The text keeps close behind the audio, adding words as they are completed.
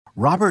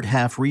Robert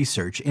Half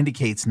research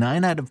indicates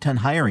 9 out of 10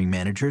 hiring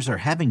managers are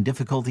having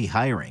difficulty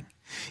hiring.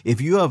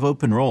 If you have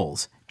open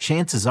roles,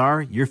 chances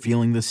are you're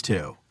feeling this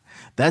too.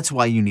 That's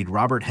why you need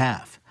Robert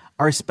Half.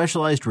 Our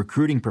specialized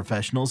recruiting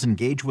professionals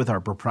engage with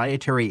our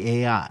proprietary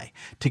AI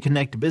to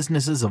connect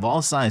businesses of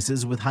all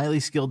sizes with highly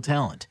skilled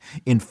talent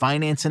in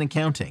finance and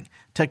accounting,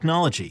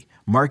 technology,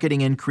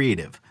 marketing and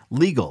creative,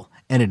 legal,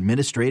 and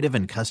administrative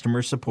and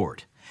customer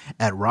support.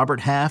 At Robert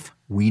Half,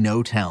 we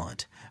know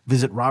talent.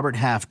 Visit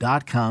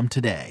roberthalf.com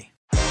today.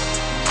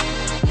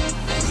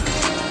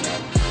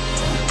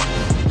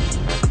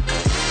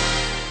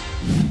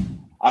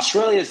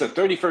 Australia is the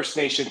 31st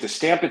nation to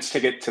stamp its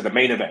ticket to the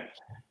main event.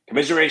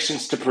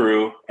 Commiserations to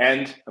Peru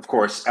and, of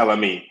course,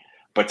 LME.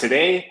 But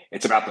today,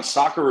 it's about the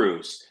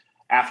Socceroos.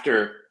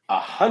 After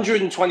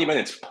 120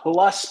 minutes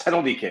plus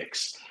penalty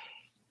kicks,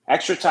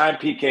 extra time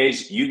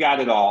PKs, you got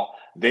it all.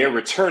 They're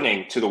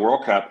returning to the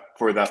World Cup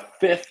for the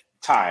 5th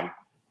time.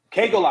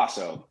 Que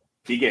Golazo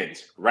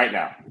begins right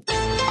now.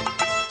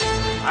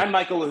 I'm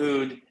Michael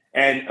Lahoud,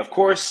 and of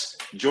course,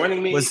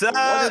 joining me, What's up?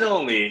 One and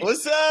only,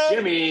 What's up?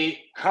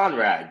 Jimmy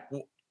Conrad.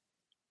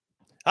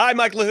 Hi,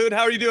 Mike Lahoud.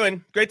 How are you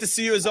doing? Great to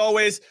see you as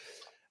always.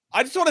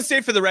 I just want to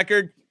say for the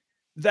record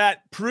that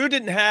Peru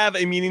didn't have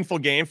a meaningful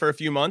game for a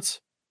few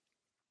months,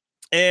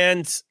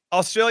 and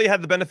Australia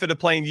had the benefit of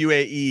playing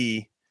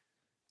UAE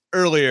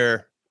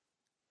earlier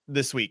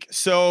this week.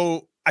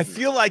 So I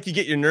feel like you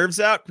get your nerves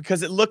out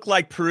because it looked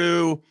like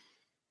Peru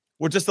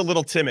were just a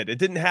little timid. It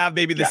didn't have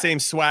maybe the same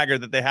swagger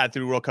that they had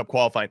through World Cup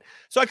qualifying.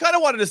 So I kind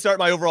of wanted to start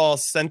my overall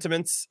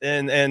sentiments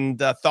and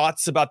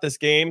thoughts about this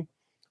game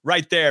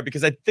right there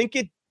because I think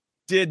it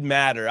did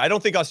matter. I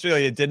don't think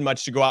Australia did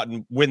much to go out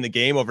and win the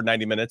game over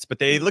 90 minutes, but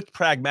they looked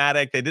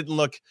pragmatic. They didn't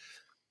look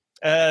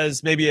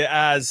as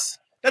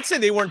let's say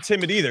they weren't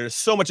timid either. There's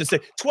so much at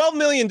stake. $12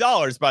 million,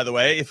 by the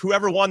way, if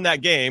whoever won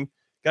that game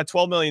got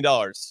 $12 million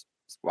to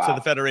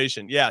the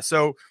Federation. Yeah,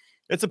 so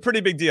it's a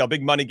pretty big deal,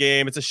 big money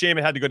game. It's a shame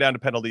it had to go down to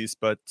penalties,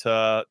 but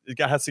it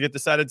has to get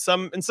decided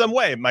in some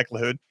way, Mike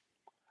Lahoud.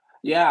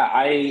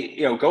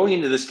 Yeah, going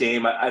into this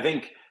game, I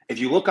think if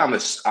you look on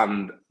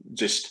the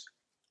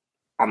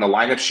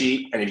lineup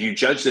sheet, and if you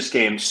judge this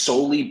game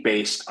solely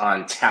based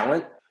on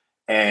talent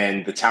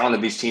and the talent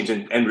of these teams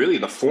and really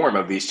the form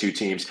of these two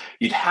teams,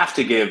 you'd have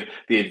to give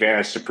the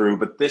advantage to Peru.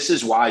 But this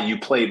is why you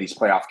play these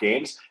playoff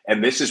games.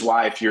 And this is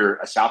why if you're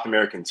a South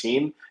American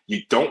team,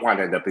 you don't want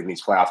to end up in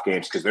these playoff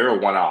games because they're a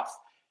one-off.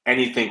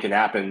 Anything can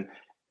happen.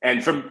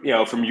 And from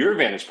your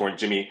vantage point,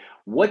 Jimmy,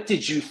 what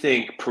did you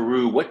think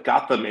Peru, what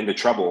got them into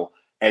trouble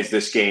as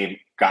this game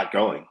got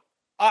going?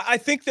 I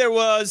think there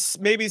was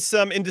maybe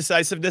some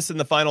indecisiveness in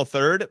the final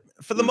third.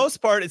 For the most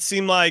part, it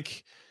seemed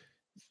like,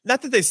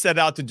 not that they set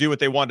out to do what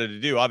they wanted to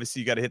do.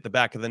 Obviously, you got to hit the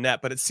back of the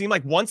net. But it seemed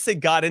like once they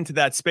got into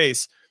that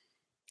space,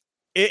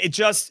 it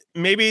just,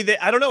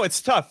 I don't know,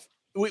 it's tough.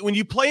 When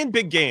you play in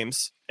big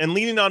games, and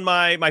leaning on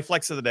my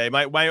flex of the day,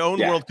 my own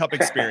World Cup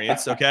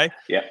experience, okay?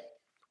 Yeah.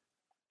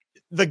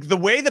 The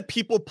way that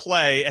people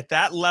play at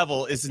that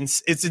level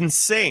it's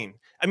insane.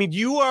 I mean,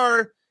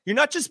 you're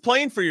not just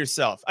playing for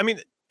yourself. I mean,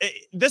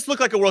 this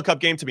looked like a World Cup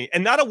game to me,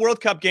 and not a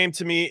World Cup game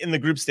to me in the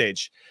group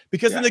stage.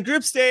 Because in the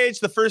group stage,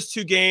 the first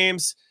two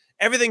games,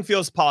 everything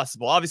feels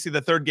possible. Obviously,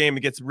 the third game,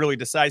 it gets really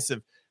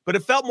decisive. But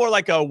it felt more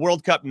like a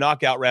World Cup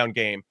knockout round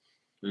game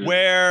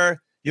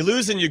where you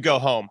lose and you go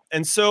home.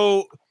 And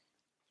so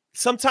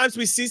sometimes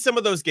we see some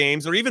of those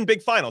games, or even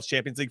big finals,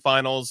 Champions League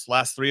finals,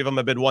 last 3 of them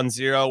have been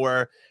 1-0,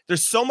 where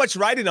there's so much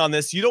riding on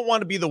this. You don't want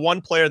to be the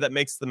one player that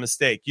makes the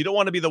mistake. You don't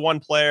want to be the one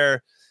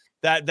player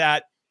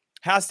that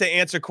has to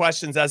answer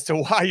questions as to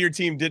why your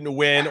team didn't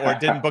win or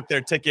didn't book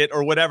their ticket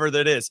or whatever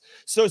that is.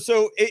 So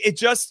it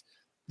just,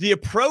 the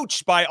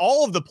approach by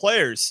all of the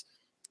players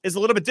is a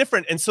little bit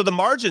different. And so the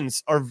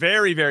margins are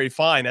very, very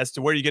fine as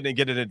to where you're going to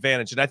get an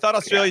advantage. And I thought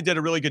Australia did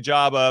a really good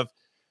job of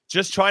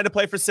just trying to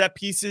play for set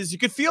pieces. You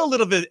could feel a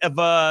little bit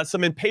of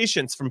some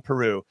impatience from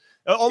Peru.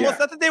 Almost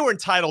not that they were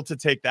entitled to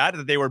take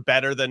that they were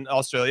better than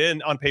Australia,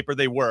 and on paper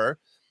they were.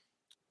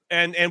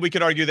 And we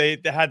could argue they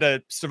had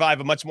to survive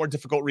a much more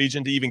difficult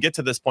region to even get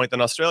to this point than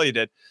Australia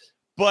did.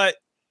 But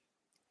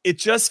it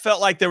just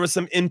felt like there was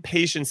some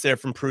impatience there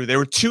from Peru. They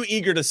were too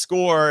eager to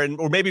score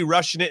or maybe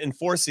rushing it and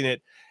forcing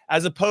it,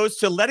 as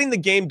opposed to letting the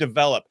game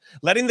develop,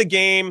 letting the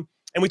game.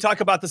 And we talk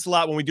about this a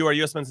lot when we do our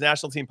U.S. men's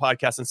national team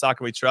podcast in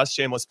Soccer We Trust,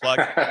 shameless plug.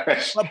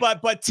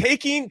 but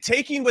taking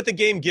what the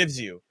game gives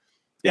you.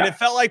 And it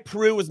felt like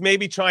Peru was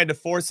maybe trying to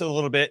force it a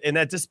little bit, and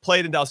that just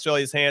played into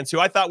Australia's hands, who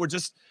I thought were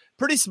just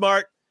pretty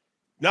smart,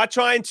 not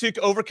trying to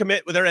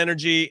overcommit with their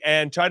energy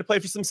and try to play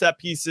for some set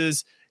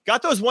pieces.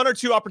 Got those 1 or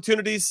 2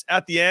 opportunities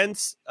at the end.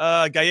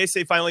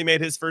 Gallese finally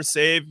made his first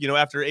save,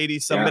 after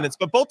 80-some minutes.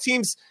 But both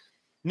teams,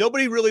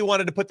 nobody really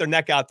wanted to put their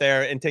neck out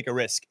there and take a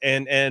risk.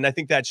 And I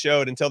think that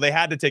showed until they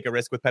had to take a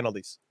risk with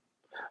penalties.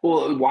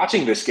 Well,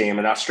 watching this game,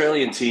 an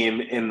Australian team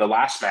in the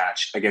last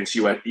match against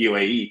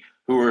UAE,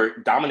 who were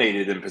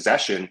dominated in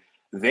possession,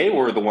 they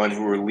were the one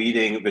who were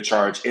leading the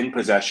charge in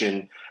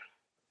possession.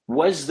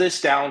 Was this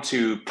down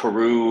to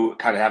Peru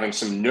kind of having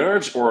some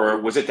nerves,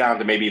 or was it down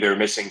to maybe they're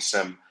missing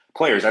some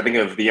players. I think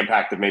of the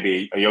impact of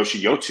maybe a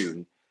Yoshi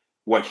Yotun,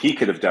 what he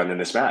could have done in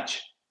this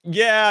match.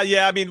 Yeah.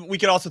 I mean, we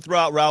could also throw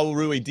out Raul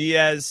Rui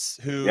Diaz,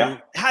 who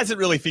hasn't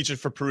really featured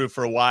for Peru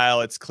for a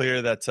while. It's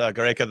clear that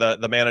Gareca,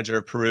 the manager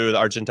of Peru, the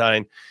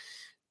Argentine,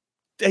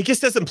 he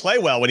just doesn't play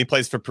well when he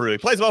plays for Peru. He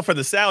plays well for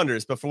the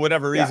Sounders, but for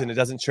whatever reason, it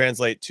doesn't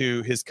translate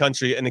to his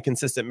country in a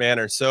consistent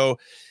manner. So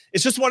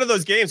it's just one of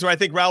those games where I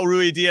think Raul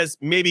Rui Diaz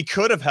maybe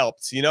could have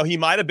helped. He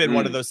might have been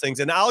one of those things.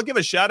 And I'll give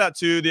a shout out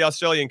to the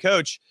Australian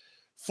coach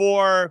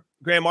for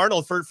Graham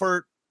Arnold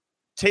for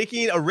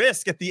taking a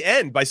risk at the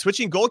end by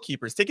switching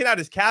goalkeepers, taking out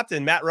his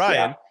captain, Matt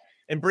Ryan,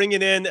 and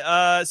bringing in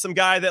some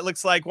guy that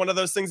looks like one of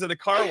those things at a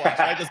car wash.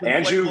 Right?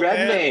 Andrew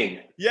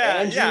Redmayne.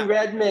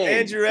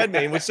 Andrew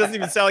Redmayne, which doesn't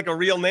even sound like a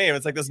real name.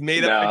 It's like this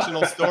made-up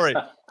fictional story.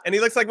 And he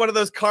looks like one of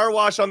those car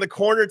wash on the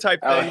corner type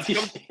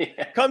things.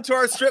 Come to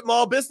our strip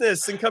mall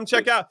business and come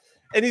check out.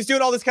 And he's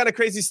doing all this kind of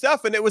crazy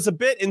stuff. And it was a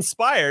bit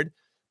inspired,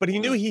 but he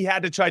knew he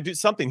had to try to do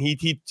something.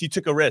 He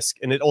took a risk,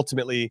 and it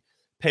ultimately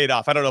paid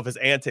off. I don't know if his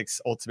antics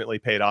ultimately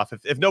paid off.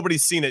 If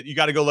nobody's seen it, you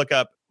got to go look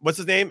up, what's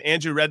his name?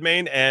 Andrew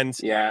Redmayne. And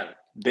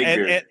big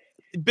beard.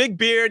 Big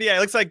beard. Yeah,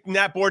 it looks like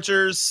Nat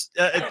Borchers,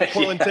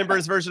 Portland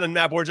Timbers version of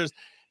Nat Borchers.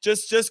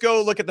 Just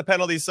go look at the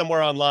penalties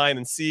somewhere online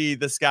and see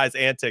this guy's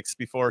antics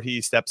before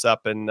he steps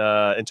up and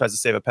tries to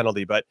save a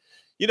penalty. But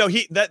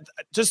the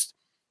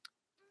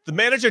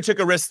manager took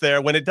a risk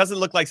there when it doesn't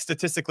look like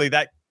statistically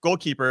that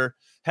goalkeeper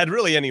had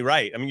really any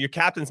right. I mean, your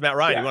captain's Matt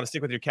Ryan. You want to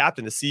stick with your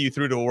captain to see you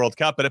through to a World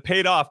Cup, but it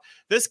paid off.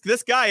 This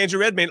guy, Andrew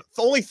Redmayne,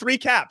 only 3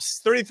 caps,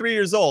 33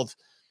 years old.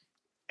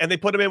 And they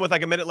put him in with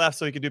like a minute left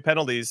so he could do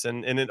penalties,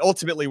 and it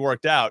ultimately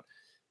worked out.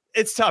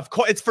 It's tough.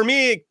 It's for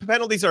me,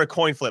 penalties are a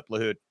coin flip,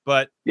 Lahoud.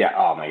 But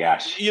oh my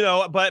gosh.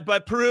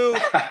 But Peru,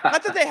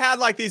 not that they had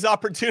like these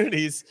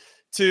opportunities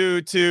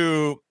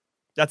to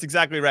that's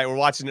exactly right. We're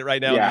watching it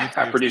right now. Yeah,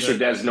 our producer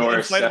Des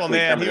Norris. Inflatable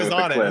man, he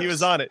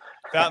was on it.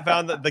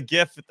 Found the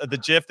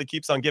GIF that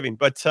keeps on giving.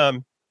 But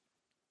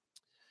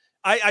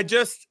I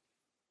just,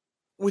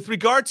 with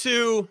regard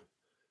to,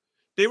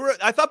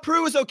 I thought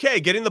Peru was okay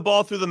getting the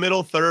ball through the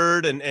middle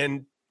third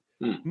and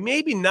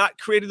maybe not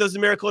created those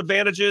numerical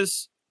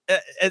advantages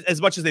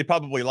as much as they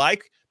probably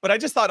like. But I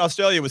just thought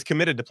Australia was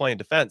committed to playing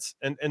defense.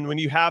 And when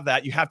you have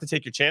that, you have to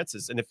take your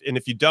chances. And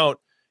if you don't,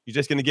 you're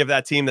just going to give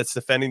that team that's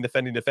defending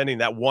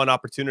that one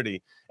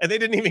opportunity. And they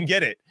didn't even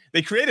get it.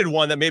 They created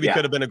one that maybe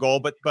could have been a goal,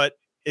 but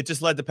it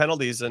just led to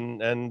penalties.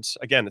 And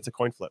again, it's a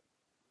coin flip.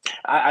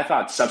 I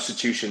thought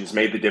substitutions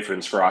made the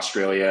difference for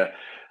Australia.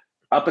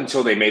 Up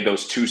until they made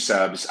those 2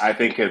 subs, I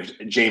think of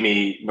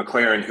Jamie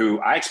McLaren, who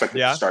I expected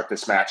to start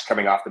this match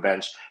coming off the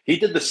bench. He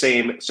did the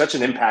same, such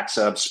an impact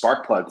sub,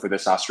 spark plug for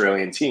this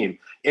Australian team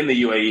in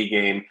the UAE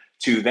game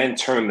to then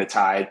turn the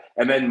tide.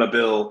 And then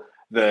Mabil,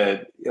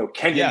 the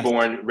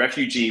Kenyan-born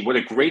refugee, what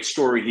a great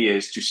story he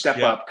is to step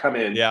up, come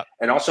in,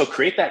 and also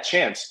create that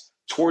chance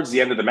towards the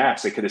end of the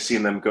match. They could have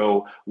seen them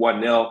go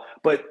 1-0.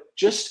 But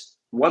just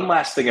one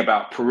last thing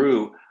about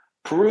Peru.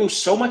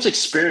 So much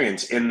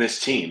experience in this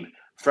team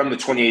from the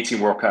 2018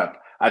 World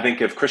Cup. I think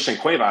of Christian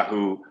Cueva,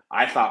 who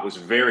I thought was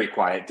very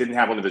quiet, didn't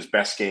have one of his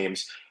best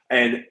games,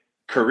 and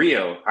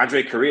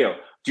Andre Carrillo.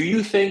 Do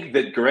you think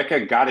that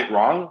Gareca got it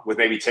wrong with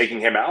maybe taking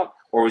him out,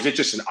 or was it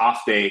just an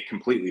off day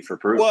completely for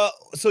Peru? Well,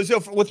 so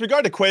with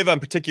regard to Cueva in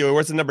particular,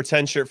 where's the number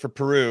 10 shirt for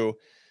Peru?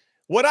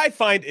 What I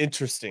find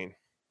interesting,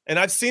 and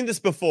I've seen this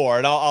before,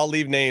 and I'll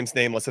leave names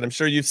nameless, and I'm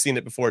sure you've seen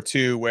it before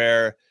too,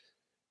 where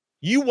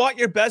you want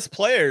your best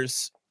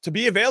players to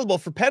be available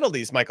for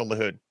penalties, Michael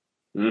Lahoud.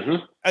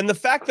 Mm-hmm. And the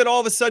fact that all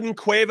of a sudden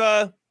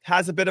Cueva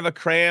has a bit of a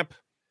cramp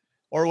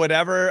or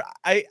whatever,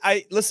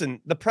 I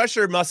listen, the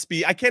pressure must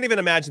be, I can't even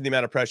imagine the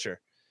amount of pressure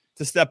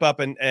to step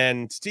up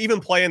and to even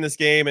play in this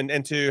game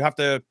and to have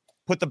to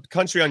put the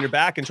country on your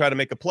back and try to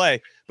make a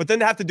play, but then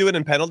to have to do it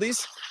in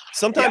penalties.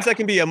 Sometimes that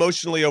can be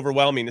emotionally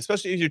overwhelming,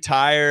 especially if you're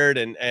tired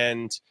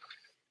and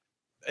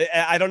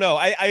I don't know.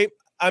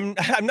 I'm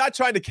not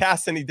trying to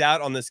cast any doubt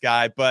on this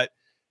guy, but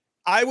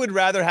I would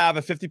rather have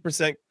a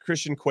 50%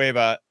 Christian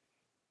Cueva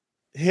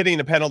hitting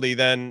a penalty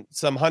than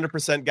some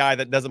 100% guy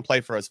that doesn't play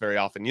for us very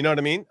often. You know what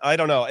I mean? I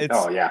don't know.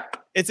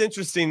 It's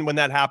interesting when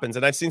that happens.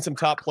 And I've seen some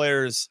top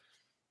players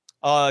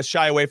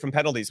shy away from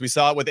penalties. We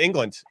saw it with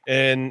England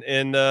in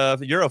the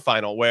Euro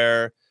final,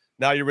 where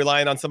now you're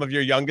relying on some of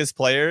your youngest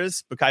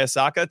players, Bukayo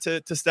Saka,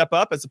 to step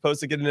up, as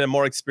opposed to getting a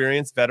more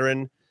experienced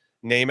veteran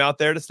name out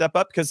there to step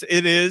up, because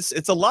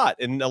it's a lot.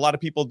 And a lot of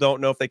people don't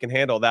know if they can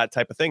handle that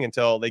type of thing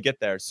until they get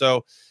there.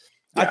 So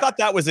I thought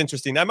that was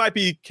interesting. I might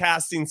be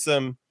casting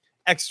some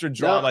extra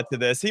drama to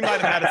this. He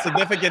might have had a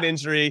significant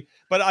injury,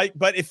 but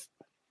if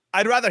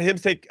I'd rather him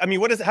take, I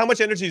mean, how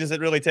much energy does it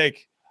really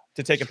take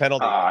to take a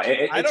penalty?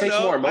 It takes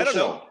more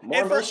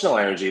emotional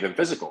energy than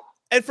physical.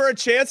 And for a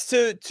chance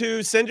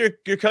to send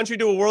your country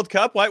to a World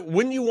Cup, why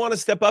wouldn't you want to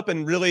step up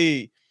and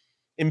really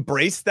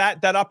embrace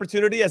that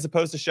opportunity as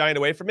opposed to shying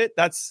away from it?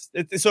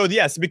 So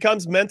yes, it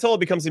becomes mental, it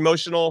becomes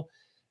emotional,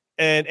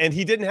 and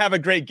he didn't have a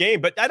great game,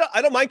 but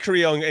I don't mind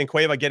Carrillo and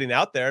Cueva getting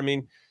out there. I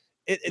mean,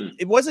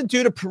 it wasn't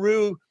due to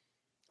Peru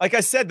like I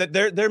said, that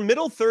their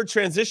middle third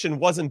transition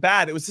wasn't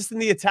bad. It was just in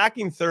the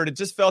attacking third. It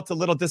just felt a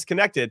little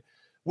disconnected,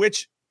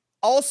 which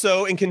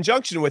also in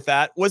conjunction with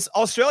that was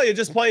Australia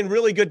just playing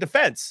really good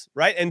defense,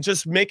 right? And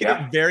just making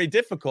it very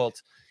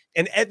difficult.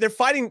 And they're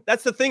fighting.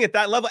 That's the thing at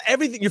that level.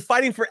 Everything, you're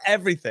fighting for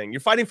everything.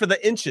 You're fighting for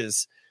the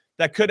inches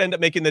that could end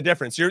up making the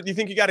difference. You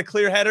think you got a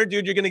clear header,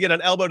 dude? You're going to get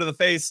an elbow to the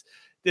face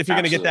if you're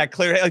going to get that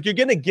clear. Like, you're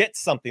going to get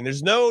something.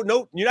 There's no.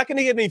 You're not going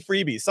to get any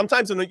freebies.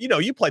 Sometimes when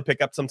you play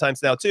pickup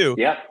sometimes now too.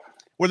 Yeah.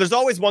 Where there's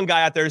always one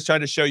guy out there who's trying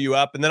to show you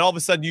up, and then all of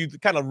a sudden you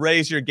kind of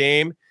raise your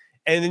game,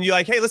 and then you're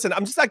like, hey, listen,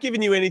 I'm just not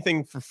giving you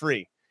anything for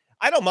free.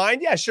 I don't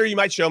mind. Yeah, sure, you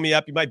might show me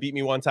up, you might beat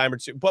me one time or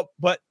two,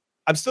 but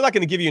I'm still not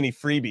going to give you any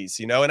freebies,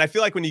 you know? And I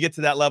feel like when you get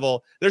to that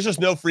level, there's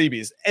just no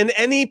freebies in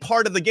any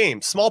part of the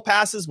game, small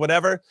passes,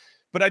 whatever.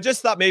 But I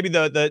just thought maybe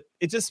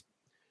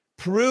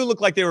Peru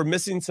looked like they were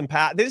missing some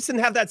pass. They just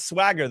didn't have that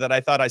swagger that I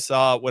thought I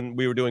saw when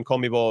we were doing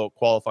CONMEBOL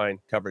qualifying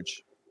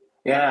coverage.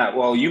 Yeah,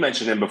 well, you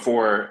mentioned him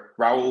before,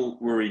 Raul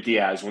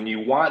Ruiz-Diaz. When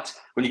you get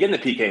in the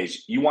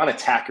PKs, you want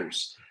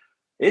attackers.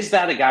 Is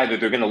that a guy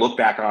that they're going to look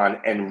back on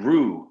and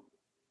rue,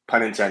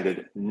 pun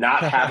intended,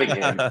 not having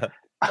him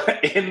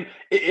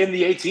in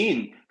the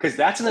 18? Because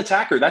that's an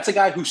attacker. That's a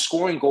guy who's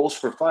scoring goals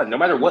for fun. No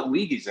matter what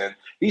league he's in,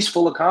 he's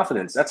full of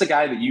confidence. That's a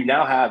guy that you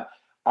now have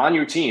on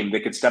your team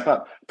that could step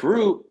up.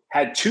 Peru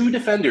had 2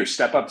 defenders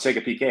step up to take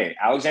a PK.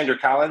 Alexander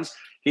Collins,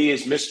 he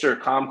is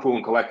Mr. Calm, Cool,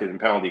 and Collected in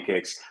penalty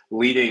kicks,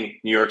 leading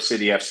New York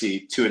City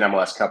FC to an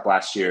MLS Cup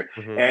last year.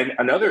 Mm-hmm. And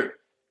another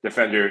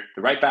defender,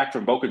 the right back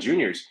from Boca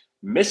Juniors,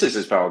 misses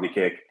his penalty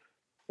kick.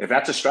 If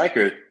that's a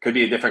striker, it could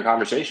be a different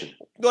conversation.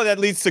 Well, that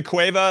leads to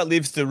Cueva, it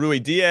leads to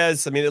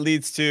Ruiz-Diaz. I mean, it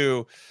leads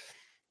to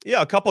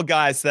a couple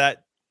guys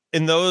that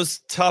in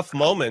those tough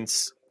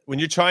moments, when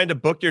you're trying to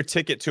book your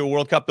ticket to a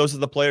World Cup, those are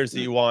the players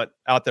that you want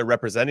out there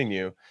representing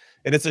you.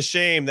 And it's a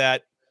shame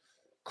that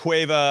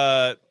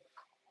Cueva,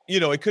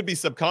 it could be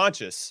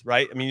subconscious,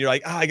 right? I mean, you're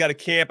like, I got to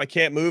camp. I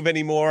can't move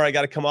anymore. I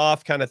got to come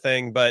off kind of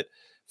thing. But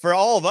for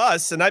all of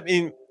us, and I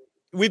mean,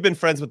 we've been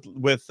friends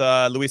with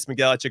Luis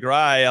Miguel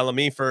Echegaray,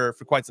 LME, for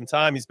quite some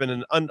time. He's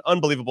been an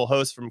unbelievable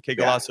host from Que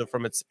Golazo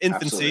from its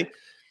infancy. Absolutely.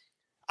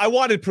 I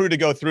wanted Peru to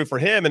go through for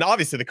him, and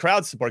obviously the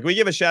crowd support. Can we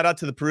give a shout out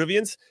to the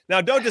Peruvians? Now,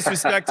 don't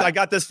disrespect. I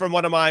got this from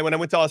when I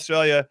went to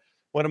Australia,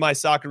 one of my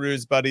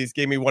Socceroos buddies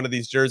gave me one of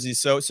these jerseys.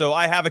 So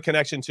I have a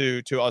connection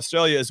to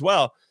Australia as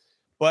well.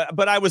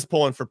 But I was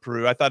pulling for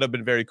Peru. I thought it'd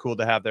been very cool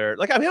to have their,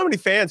 like, I mean, how many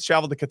fans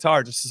traveled to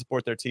Qatar just to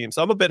support their team?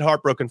 So I'm a bit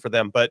heartbroken for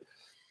them, but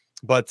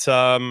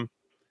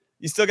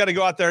you still got to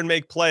go out there and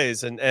make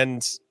plays. And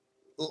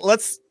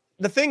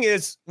the thing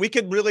is, we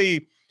could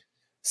really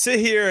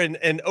sit here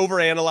and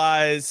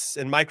overanalyze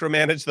and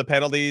micromanage the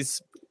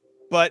penalties.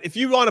 But if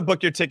you want to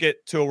book your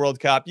ticket to a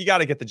World Cup, you got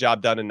to get the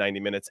job done in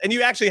 90 minutes. And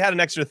you actually had an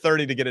extra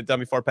 30 to get it done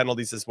before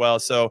penalties as well.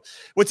 So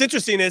what's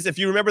interesting is, if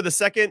you remember the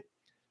second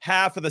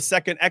half of the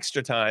second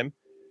extra time,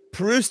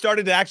 Peru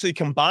started to actually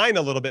combine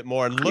a little bit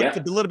more and looked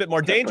a little bit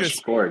more dangerous.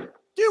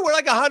 Dude, we're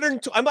like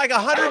 100. I'm like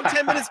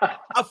 110 minutes.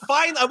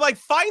 I'm like,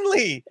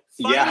 finally,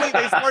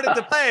 they started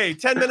to play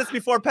 10 minutes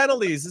before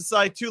penalties. It's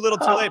like too little,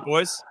 too late,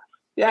 boys.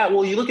 Yeah,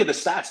 well, you look at the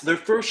stats. Their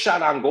first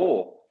shot on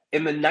goal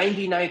in the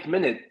 99th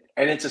minute,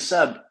 and it's a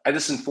sub,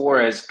 Edison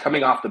Flores,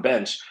 coming off the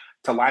bench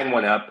to line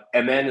one up.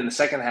 And then in the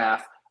second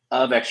half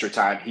of extra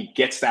time, he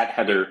gets that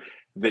header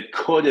that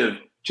could have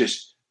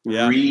just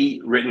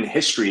rewritten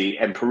history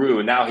in Peru.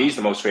 And now he's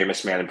the most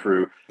famous man in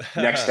Peru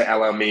next to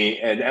LME.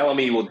 And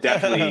LME will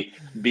definitely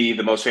be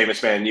the most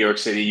famous man in New York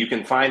City. You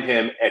can find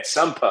him at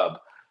some pub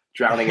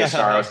drowning his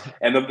sorrows.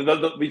 And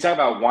we talk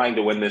about wanting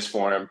to win this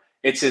for him.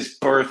 It's his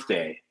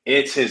birthday.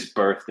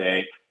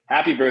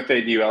 Happy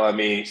birthday to you,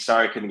 LME.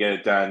 Sorry I couldn't get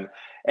it done.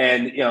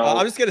 And,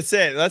 I'm just going to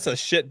say, that's a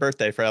shit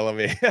birthday for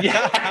LME.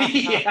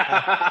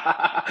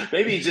 yeah.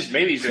 Maybe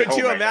he's Could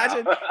you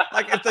imagine?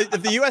 Like,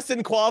 if the U.S.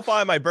 didn't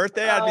qualify on my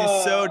birthday, I'd be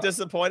so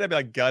disappointed. I'd be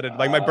like gutted.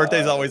 Like, my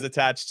birthday is always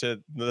attached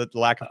to the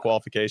lack of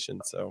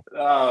qualification. So.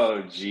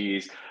 Oh,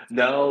 geez.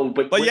 No,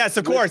 but yes,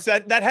 of course,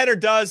 that header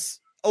does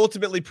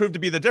ultimately prove to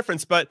be the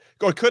difference,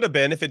 or could have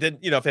been if it did,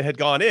 if it had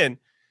gone in.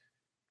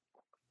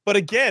 But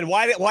again,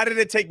 why did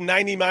it take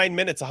 99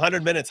 minutes,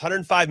 100 minutes,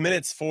 105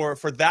 minutes for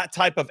that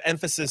type of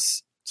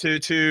emphasis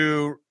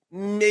to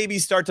maybe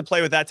start to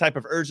play with that type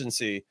of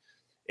urgency?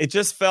 It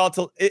just felt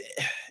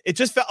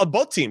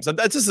both teams.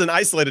 This isn't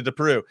isolated to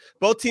Peru.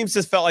 Both teams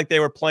just felt like they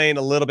were playing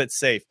a little bit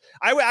safe.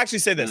 I would actually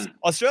say this: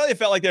 Australia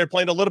felt like they were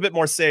playing a little bit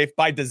more safe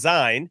by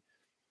design,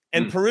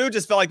 and Peru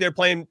just felt like they were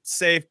playing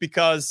safe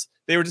because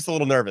they were just a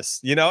little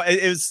nervous.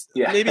 It was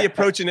maybe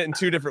approaching it in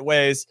two different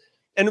ways.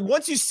 And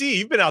once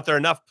you've been out there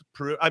enough,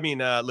 Peru,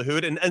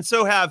 Lahoud, and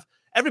so have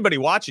everybody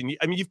watching.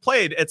 I mean, you've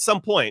played at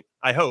some point,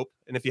 I hope.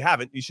 And if you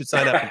haven't, you should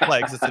sign up and play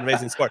because it's an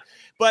amazing sport.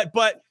 But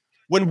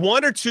when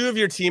one or two of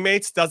your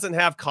teammates doesn't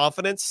have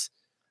confidence,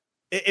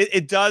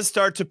 it does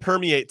start to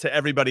permeate to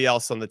everybody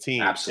else on the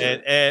team.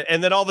 Absolutely.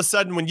 And then all of a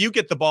sudden, when you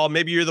get the ball,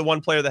 maybe you're the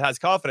one player that has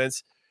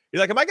confidence.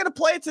 You're like, am I going to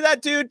play it to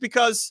that dude?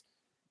 Because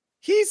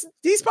he's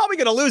probably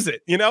going to lose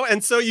it,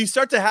 And so you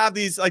start to have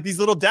these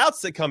little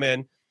doubts that come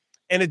in.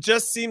 And it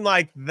just seemed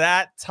like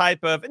that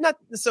type of, not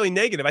necessarily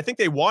negative. I think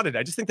they wanted it.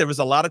 I just think there was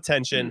a lot of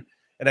tension.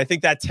 And I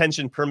think that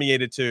tension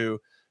permeated to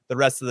the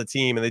rest of the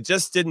team. And they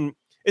just didn't.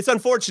 It's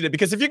unfortunate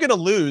because if you're going to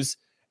lose,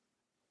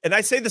 and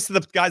I say this to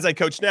the guys I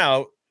coach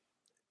now,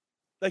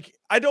 like,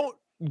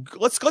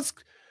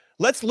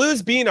 let's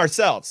lose being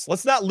ourselves.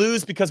 Let's not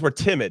lose because we're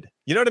timid.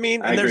 You know what I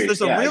mean? And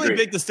there's a really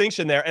big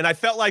distinction there. And I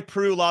felt like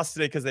Peru lost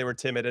today because they were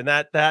timid. And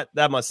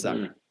that must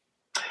suck.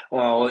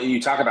 Well, you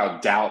talk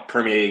about doubt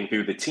permeating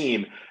through the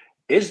team.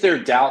 Is there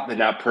doubt that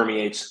now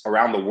permeates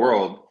around the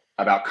world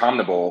about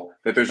CONMEBOL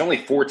that there's only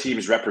 4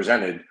 teams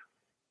represented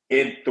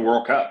in the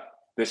World Cup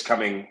this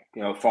coming,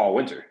 fall,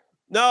 winter?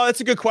 No,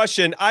 that's a good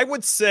question. I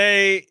would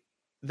say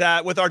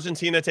that with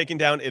Argentina taking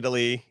down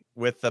Italy,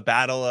 with the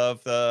battle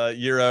of the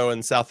Euro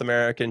and South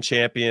American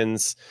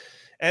champions,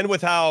 and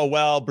with how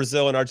well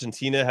Brazil and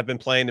Argentina have been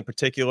playing in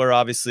particular,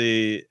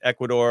 obviously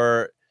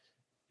Ecuador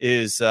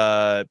is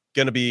going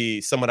to be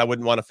someone I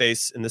wouldn't want to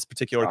face in this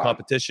particular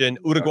competition.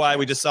 Uruguay,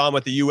 we just saw them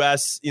with the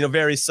U.S.,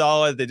 very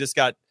solid. They just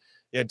got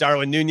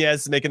Darwin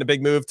Nunez making a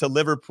big move to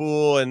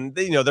Liverpool, and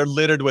they're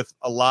littered with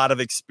a lot of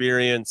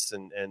experience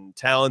and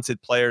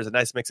talented players, a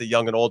nice mix of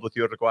young and old with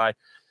Uruguay.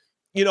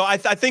 I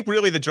think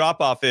really the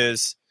drop-off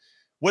is,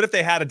 what if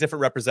they had a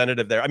different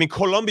representative there? I mean,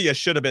 Colombia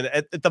should have been,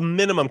 at the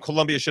minimum,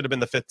 Colombia should have been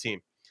the 5th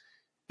team.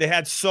 They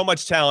had so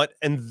much talent,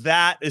 and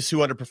that is who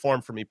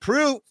underperformed for me.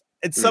 Peru,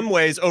 in some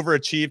ways,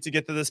 overachieved to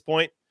get to this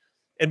point,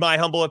 in my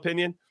humble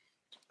opinion.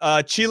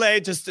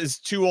 Chile just is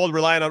too old,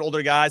 relying on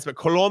older guys, but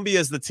Colombia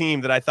is the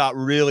team that I thought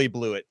really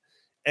blew it.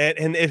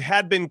 And it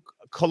had been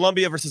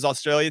Colombia versus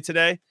Australia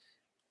today,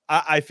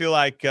 I feel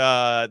like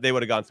they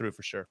would have gone through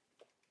for sure.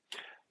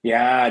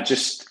 Yeah,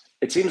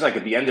 it seems like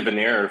at the end of an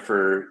era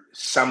for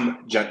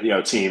some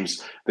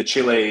teams, the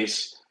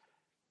Chiles,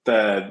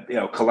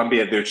 the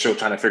Colombia, they're still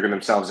trying to figure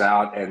themselves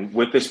out. And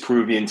with this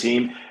Peruvian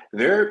team,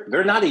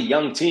 they're not a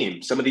young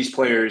team. Some of these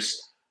players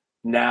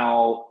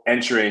now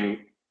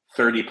entering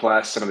 30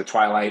 plus, some of the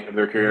twilight of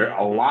their career,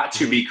 a lot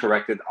to be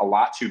corrected, a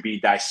lot to be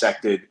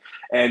dissected.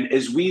 And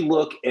as we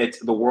look at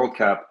the World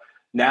Cup,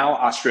 now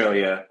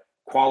Australia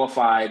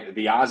qualified,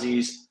 the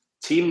Aussies,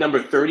 team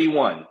number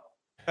 31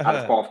 out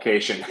of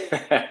qualification.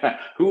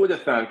 Who would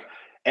have thunk?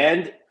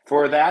 And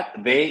for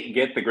that, they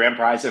get the grand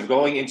prize of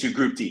going into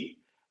Group D,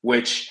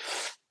 which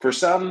for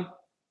some,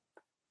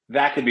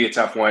 that could be a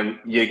tough one.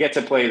 You get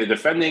to play the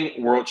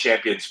defending world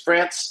champions,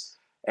 France,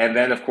 and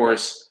then, of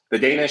course, the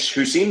Danish,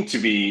 who seem to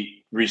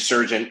be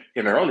resurgent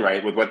in their own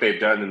right with what they've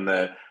done in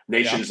the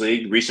Nations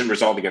League, recent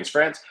result against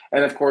France,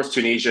 and, of course,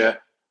 Tunisia.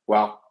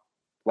 Well,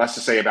 less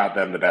to say about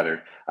them, the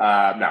better.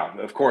 No,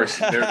 of course,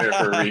 they're there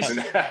for a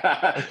reason.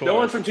 No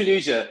one from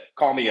Tunisia,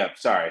 call me up.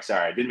 Sorry.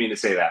 I didn't mean to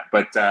say that.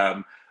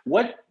 But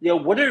what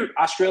are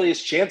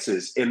Australia's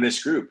chances in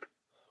this group?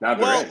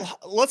 Well,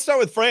 let's start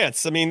with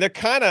France. I mean, they're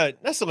kind of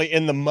necessarily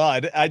in the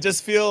mud. I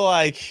just feel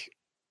like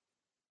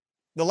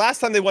the last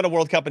time they won a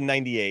World Cup in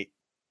 '98,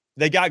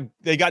 they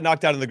got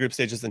knocked out in the group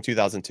stages in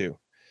 2002.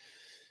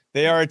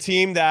 They are a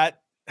team that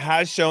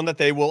has shown that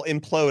they will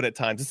implode at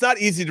times. It's not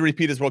easy to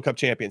repeat as World Cup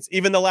champions.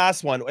 Even the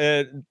last one,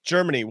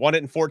 Germany won it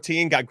in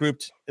 2014, got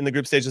grouped in the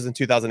group stages in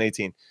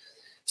 2018.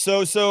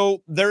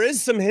 So there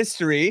is some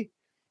history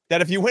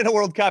that if you win a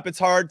World Cup, it's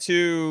hard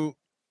to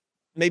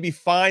maybe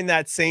find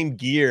that same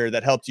gear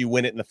that helped you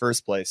win it in the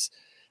first place.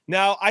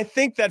 Now, I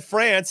think that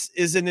France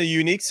is in a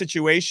unique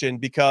situation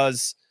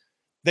because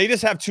they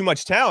just have too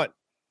much talent.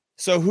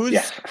 So who's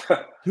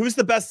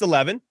the best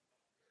 11?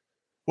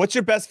 What's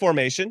your best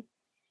formation?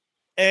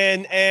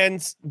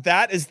 And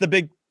that is the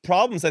big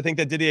problems I think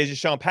that Didier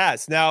Deschamps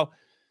has. Now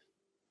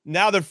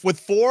they're with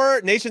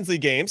 4 Nations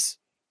League games.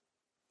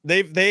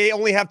 They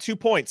only have 2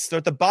 points. They're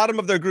at the bottom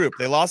of their group.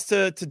 They lost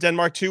to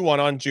Denmark 2-1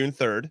 on June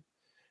 3rd.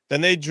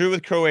 Then they drew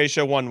with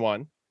Croatia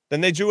 1-1.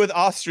 Then they drew with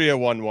Austria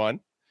 1-1.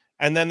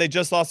 And then they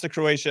just lost to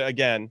Croatia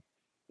again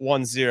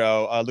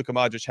 1-0. Luka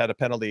Modric had a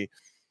penalty,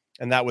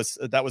 and that was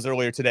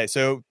earlier today.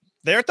 So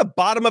they're at the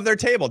bottom of their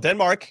table.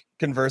 Denmark,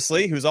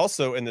 conversely, who's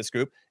also in this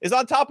group, is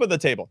on top of the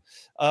table.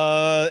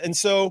 And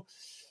so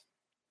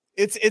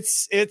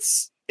it's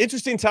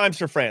interesting times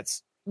for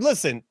France.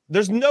 Listen,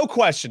 there's no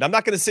question. I'm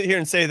not going to sit here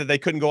and say that they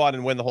couldn't go out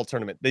and win the whole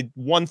tournament. They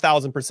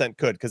 1,000%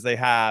 could, because they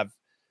have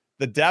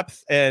the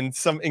depth and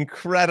some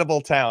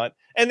incredible talent,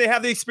 and they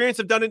have the experience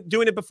of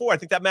doing it before. I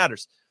think that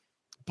matters.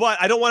 But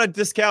I don't want to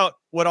discount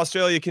what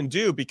Australia can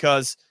do,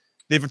 because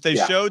they've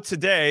showed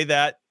today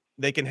that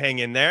they can hang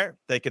in there.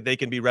 They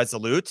can be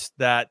resolute,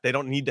 that they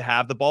don't need to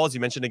have the ball. As you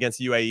mentioned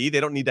against UAE, they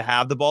don't need to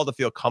have the ball to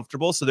feel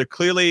comfortable. So they're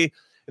clearly,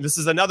 and this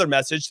is another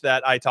message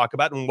that I talk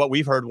about and what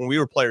we've heard when we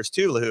were players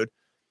too, Lahoud,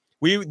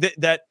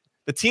 that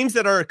the teams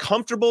that are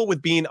comfortable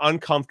with being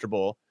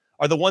uncomfortable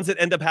are the ones that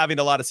end up having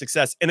a lot of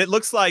success. And it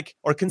looks like,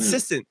 or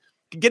consistent,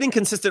 getting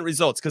consistent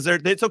results, because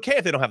it's okay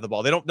if they don't have the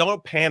ball. They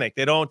don't panic.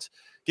 They don't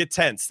get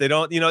tense. They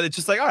don't, it's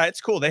just like, all right,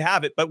 it's cool. They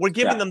have it, but we're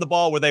giving them the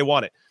ball where they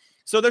want it.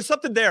 So there's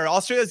something there.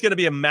 Australia is going to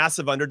be a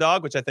massive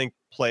underdog, which I think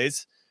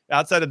plays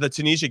outside of the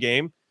Tunisia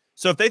game.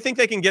 So if they think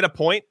they can get a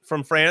point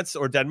from France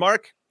or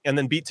Denmark, and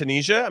then beat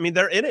Tunisia, I mean,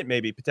 they're in it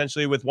maybe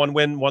potentially with 1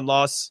 win, 1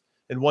 loss,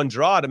 and 1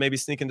 draw to maybe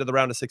sneak into the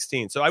round of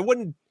 16. So I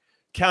wouldn't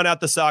count out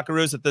the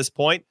Socceroos at this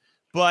point.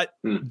 But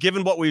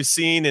given what we've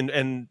seen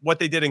and what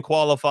they did in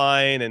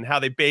qualifying and how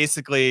they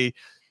basically,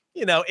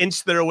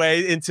 inched their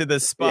way into the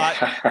spot,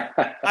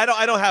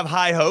 I don't have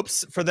high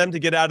hopes for them to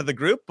get out of the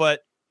group. But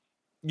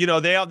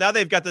now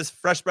they've got this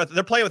fresh breath.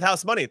 They're playing with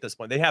house money at this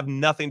point. They have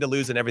nothing to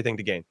lose and everything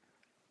to gain.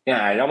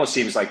 Yeah, it almost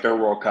seems like their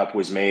World Cup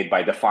was made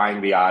by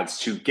defying the odds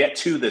to get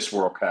to this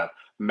World Cup.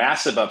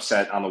 Massive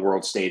upset on the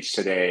world stage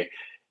today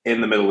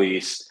in the Middle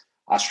East.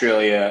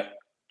 Australia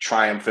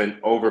triumphant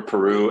over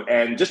Peru.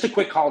 And just a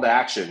quick call to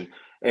action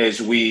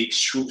as we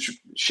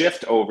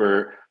shift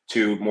over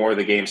to more of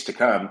the games to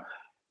come.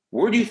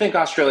 Where do you think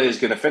Australia is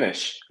going to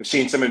finish? I've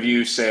seen some of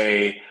you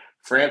say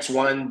France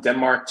 1,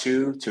 Denmark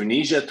 2,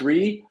 Tunisia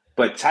 3.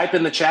 But type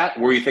in the chat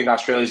where you think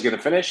Australia is going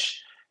to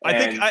finish.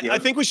 I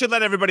think we should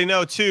let everybody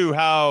know, too,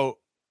 how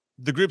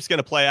the group's going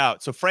to play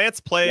out. So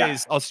France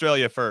plays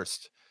Australia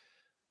first,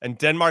 and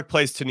Denmark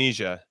plays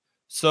Tunisia.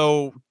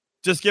 So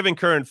just given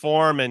current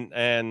form,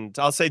 and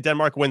I'll say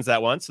Denmark wins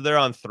that one. So they're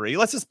on 3.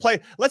 Let's just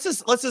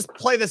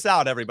play this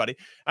out, everybody.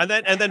 And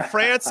then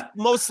France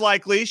most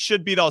likely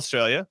should beat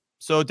Australia.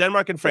 So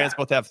Denmark and France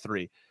both have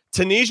 3.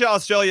 Tunisia,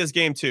 Australia is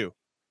game 2.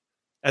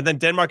 And then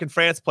Denmark and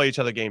France play each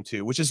other game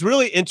 2, which is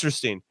really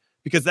interesting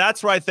because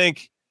that's where I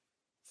think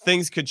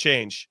things could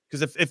change.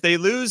 Because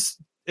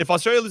if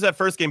Australia lose that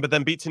first game, but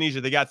then beat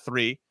Tunisia, they got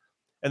 3.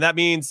 And that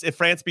means if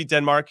France beat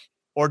Denmark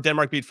or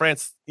Denmark beat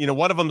France,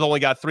 one of them's only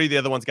got 3, the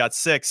other one's got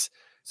 6.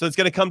 So it's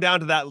going to come down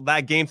to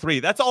that game 3.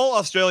 That's all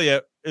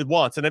Australia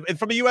wants. And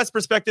from a U.S.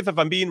 perspective, if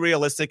I'm being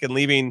realistic and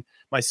leaving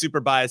my super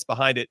bias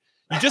behind it,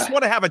 you just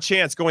want to have a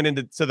chance going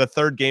into the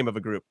third game of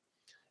a group.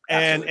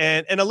 And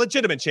a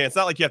legitimate chance,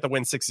 not like you have to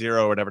win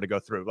 6-0 or whatever to go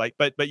through.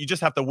 But you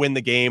just have to win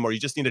the game, or you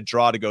just need a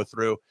draw to go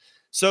through.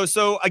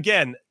 So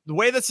again, the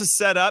way this is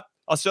set up,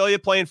 Australia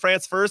playing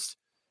France first,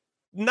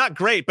 not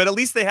great, but at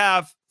least they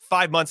have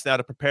 5 months now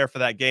to prepare for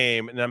that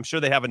game. And I'm sure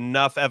they have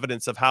enough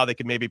evidence of how they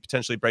could maybe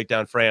potentially break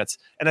down France.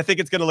 And I think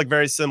it's going to look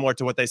very similar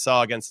to what they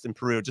saw in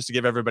Peru, just to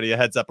give everybody a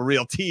heads up, a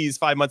real tease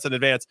 5 months in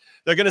advance.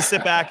 They're going to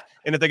sit back,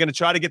 and if they're going to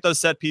try to get those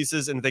set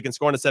pieces, and if they can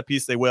score on a set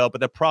piece, they will, but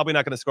they're probably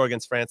not going to score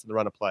against France in the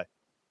run of play.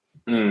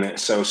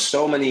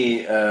 So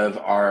many of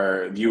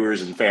our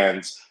viewers and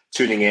fans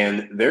tuning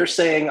in, they're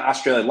saying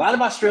Australia, a lot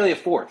of Australia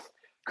 4th,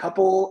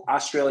 couple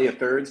Australia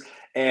 3rds.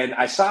 And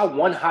I saw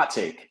one hot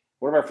take.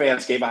 One of our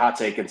fans gave a hot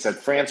take and said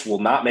France will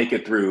not make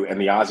it through and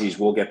the Aussies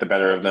will get the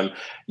better of them.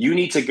 You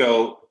need to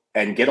go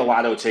and get a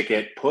lotto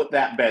ticket, put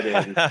that bet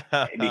in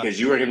because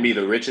you are going to be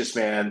the richest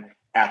man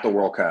at the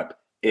World Cup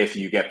if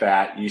you get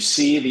that. You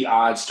see the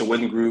odds to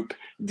win Group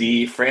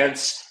D,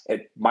 France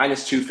at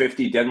minus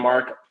 250,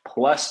 Denmark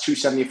plus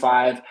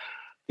 275,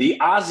 the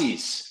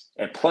Aussies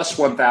at plus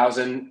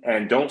 1,000,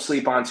 and don't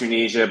sleep on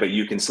Tunisia, but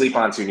you can sleep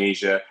on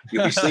Tunisia.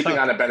 You'll be sleeping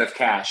on a bet of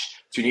cash.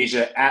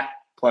 Tunisia at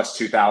plus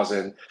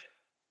 2,000.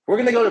 We're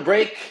going to go to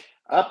break.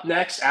 Up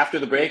next, after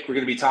the break, we're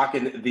going to be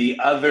talking the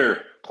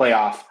other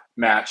playoff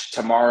match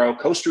tomorrow,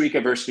 Costa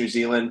Rica versus New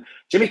Zealand.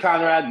 Jimmy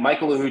Conrad,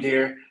 Michael Lahoud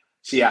here.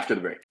 See you after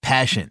the break.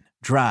 Passion,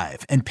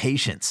 drive, and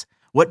patience.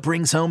 What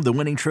brings home the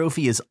winning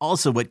trophy is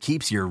also what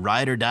keeps your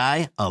ride or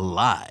die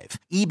alive.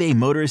 eBay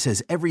Motors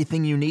has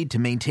everything you need to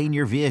maintain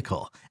your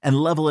vehicle and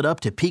level it up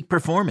to peak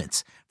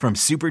performance, from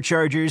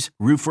superchargers,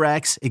 roof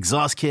racks,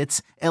 exhaust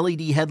kits, LED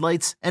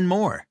headlights, and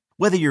more.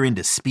 Whether you're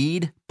into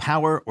speed,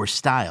 power, or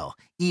style,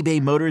 eBay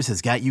Motors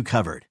has got you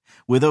covered.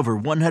 With over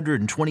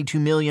 122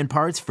 million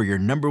parts for your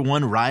number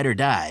one ride or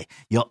die,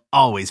 you'll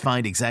always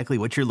find exactly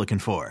what you're looking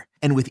for.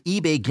 And with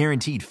eBay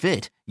Guaranteed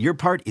Fit, your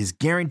part is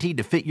guaranteed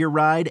to fit your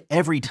ride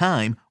every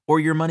time or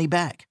your money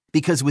back.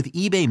 Because with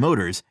eBay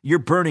Motors, you're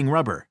burning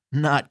rubber,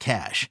 not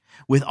cash.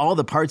 With all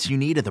the parts you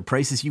need at the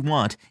prices you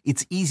want,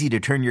 it's easy to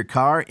turn your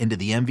car into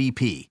the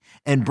MVP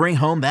and bring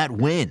home that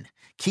win.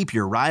 Keep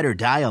your ride or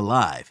die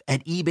alive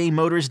at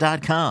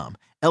ebaymotors.com.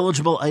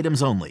 Eligible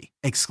items only.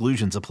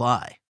 Exclusions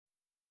apply.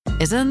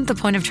 Isn't the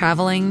point of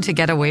traveling to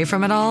get away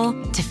from it all?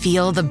 To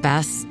feel the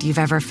best you've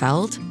ever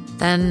felt?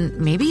 Then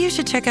maybe you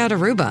should check out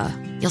Aruba.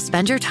 You'll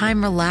spend your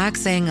time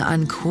relaxing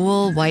on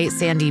cool, white,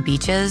 sandy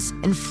beaches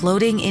and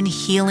floating in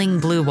healing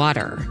blue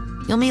water.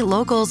 You'll meet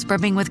locals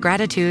brimming with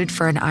gratitude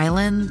for an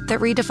island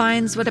that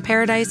redefines what a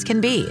paradise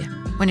can be.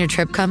 When your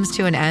trip comes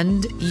to an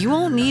end, you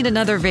won't need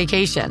another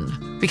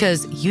vacation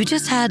because you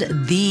just had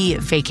the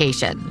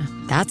vacation.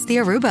 That's the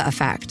Aruba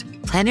effect.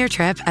 Plan your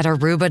trip at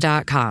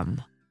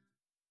Aruba.com.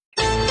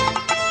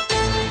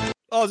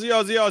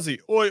 Aussie.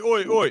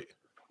 Oi.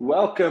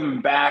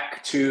 Welcome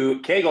back to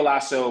Que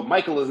Golazo,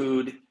 Michael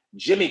Lahoud,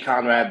 Jimmy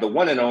Conrad, the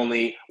one and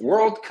only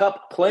World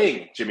Cup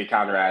playing Jimmy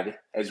Conrad,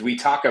 as we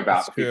talk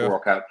about the FIFA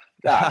World Cup.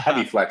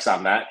 Heavy flex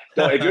on that.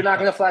 No, if you're not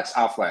going to flex,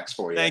 I'll flex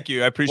for you. Thank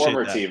you. I appreciate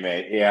Former that.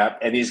 teammate, yeah.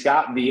 And he's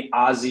got the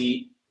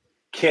Aussie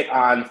kit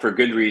on for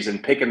good reason,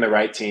 picking the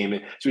right team.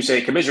 So we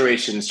say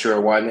commiserations to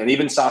our one, and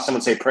even saw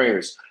someone say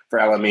prayers for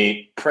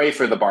LME. Pray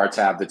for the bar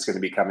tab that's going to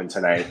be coming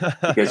tonight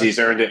because he's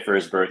earned it for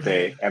his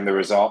birthday and the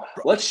result.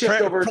 Let's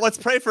shift over. Let's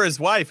pray for his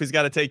wife who's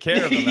got to take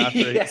care of him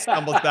after he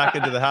stumbles back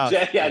into the house.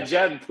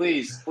 Jen,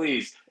 please.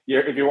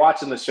 If you're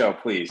watching the show,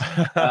 please.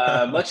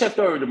 Let's shift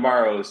over to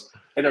tomorrow's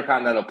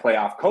Intercontinental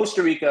playoff.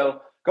 Costa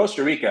Rica.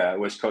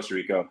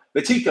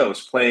 The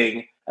Ticos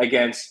playing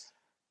against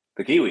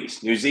the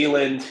Kiwis. New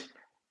Zealand.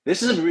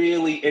 This is a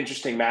really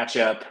interesting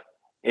matchup.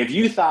 If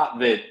you thought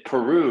that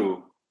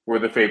Peru were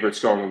the favorites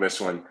going in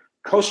this one,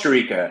 Costa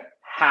Rica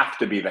have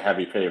to be the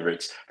heavy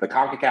favorites. The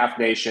CONCACAF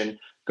nation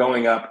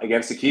going up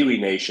against the Kiwi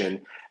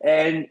nation.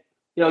 And,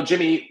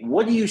 Jimmy,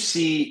 what do you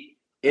see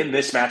in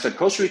this matchup?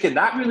 Costa Rica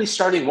not really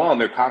starting well in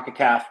their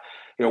CONCACAF,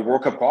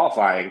 World Cup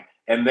qualifying,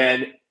 and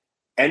then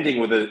ending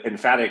with an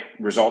emphatic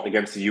result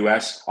against the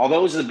U.S. Although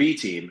it was the B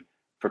team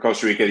for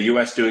Costa Rica, the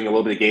U.S. doing a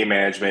little bit of game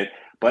management,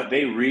 but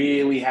they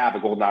really have a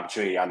golden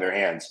opportunity on their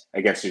hands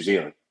against New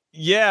Zealand.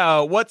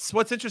 Yeah, what's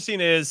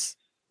interesting is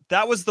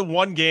that was the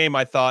one game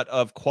I thought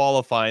of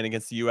qualifying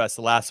against the U.S.,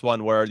 the last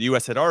one where the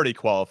U.S. had already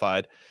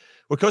qualified,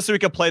 where Costa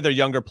Rica played their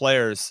younger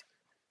players.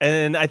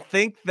 And I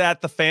think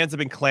that the fans have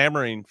been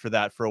clamoring for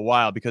that for a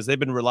while because they've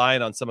been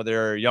relying on some of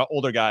their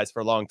older guys for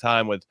a long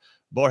time with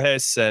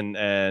Borges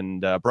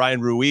and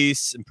Brian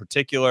Ruiz in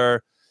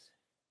particular.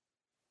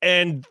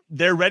 And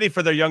they're ready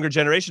for their younger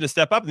generation to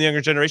step up. And the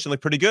younger generation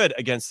looked pretty good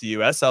against the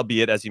U.S.,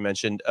 albeit, as you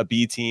mentioned, a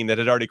B team that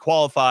had already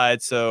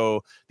qualified.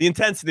 So the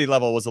intensity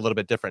level was a little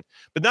bit different.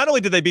 But not only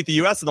did they beat the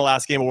U.S. in the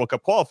last game of World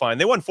Cup qualifying,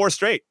 they won 4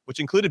 straight, which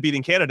included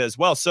beating Canada as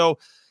well. So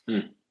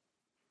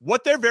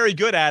what they're very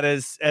good at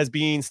is as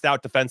being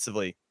stout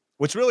defensively,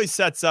 which really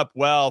sets up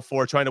well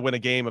for trying to win a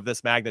game of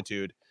this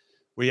magnitude,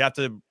 where you have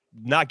to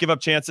not give up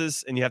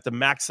chances and you have to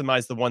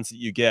maximize the ones that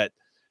you get.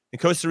 And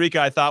Costa Rica,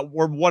 I thought,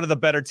 were one of the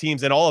better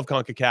teams in all of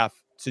CONCACAF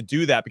to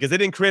do that because they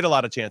didn't create a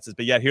lot of chances,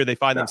 but yet here they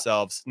find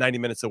themselves 90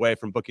 minutes away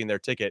from booking their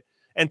ticket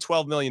and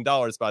 $12 million,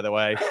 by the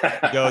way,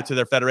 to go to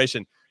their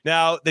federation.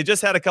 Now, they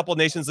just had a couple of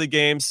Nations League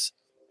games,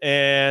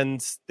 and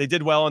they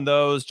did well in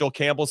those. Joel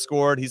Campbell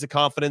scored. He's a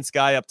confidence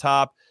guy up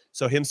top,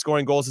 so him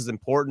scoring goals is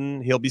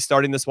important. He'll be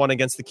starting this one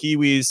against the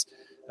Kiwis.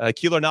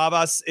 Keylor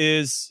Navas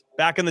is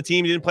back in the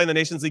team. He didn't play in the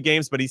Nations League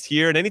games, but he's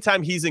here, and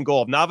anytime he's in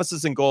goal, if Navas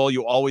is in goal,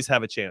 you always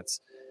have a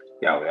chance.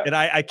 Yeah. And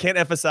I can't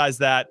emphasize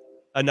that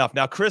enough.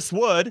 Now, Chris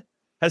Wood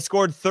has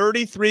scored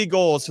 33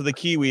 goals for the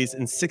Kiwis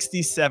in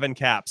 67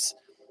 caps.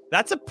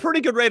 That's a pretty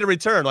good rate of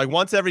return. Like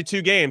once every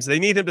 2 games, they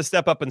need him to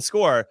step up and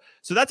score.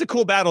 So that's a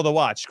cool battle to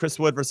watch, Chris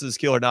Wood versus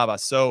Keylor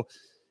Navas. So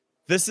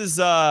this is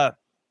going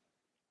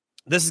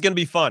to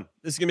be fun.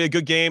 This is going to be a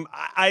good game.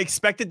 I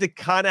expected to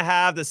kind of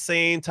have the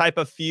same type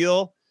of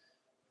feel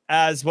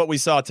as what we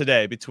saw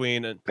today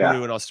between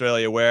Peru and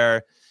Australia,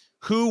 where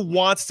who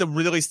wants to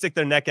really stick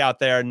their neck out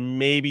there and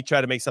maybe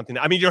try to make something?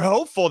 I mean, you're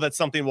hopeful that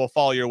something will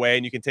fall your way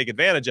and you can take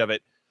advantage of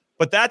it,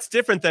 but that's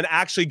different than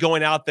actually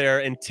going out there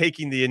and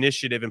taking the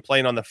initiative and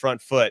playing on the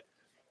front foot.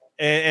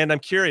 And I'm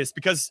curious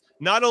because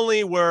not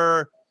only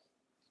were,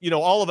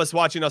 all of us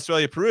watching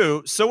Australia,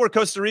 Peru, so were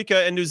Costa Rica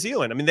and New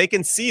Zealand. I mean, they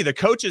can see, the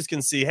coaches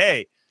can see,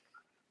 hey,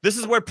 this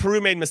is where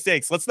Peru made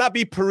mistakes. Let's not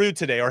be Peru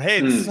today. Or,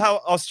 hey, this is how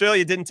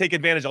Australia didn't take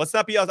advantage of. Let's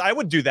not be us. I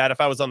would do that if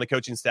I was on the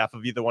coaching staff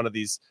of either one of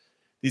these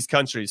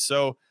countries.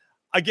 So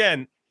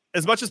again,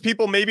 as much as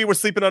people maybe were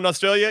sleeping on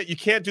Australia, you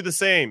can't do the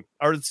same,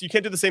 or you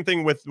can't do the same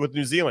thing with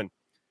New Zealand.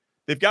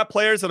 They've got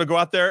players that'll go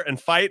out there and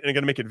fight and are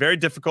going to make it very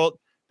difficult.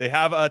 They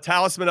have a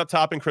talisman up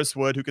top in Chris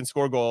Wood who can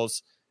score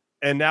goals.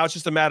 And now it's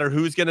just a matter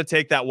who's going to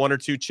take that one or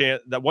two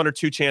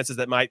chances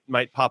that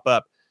might pop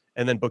up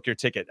and then book your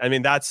ticket. I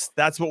mean, that's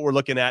what we're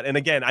looking at. And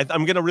again,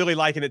 I'm going to really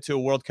liken it to a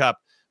World Cup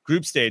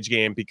group stage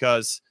game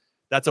because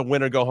that's a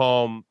winner go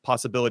home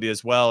possibility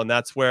as well. And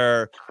that's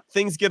where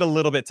things get a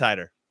little bit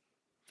tighter.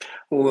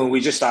 Well,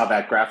 we just saw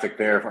that graphic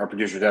there from our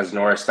producer, Des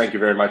Norris. Thank you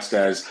very much,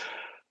 Des.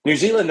 New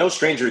Zealand, no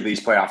stranger to these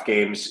playoff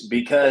games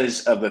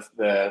because of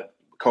the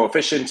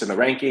coefficients and the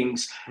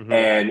rankings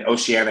and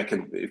Oceanic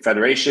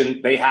Federation.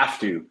 They have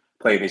to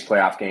play these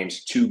playoff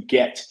games to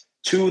get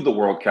to the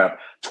World Cup.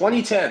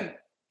 2010,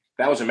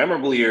 that was a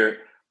memorable year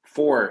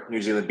for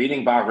New Zealand,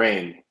 beating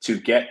Bahrain to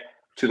get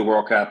to the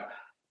World Cup.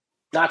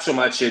 Not so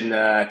much in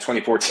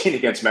 2014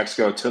 against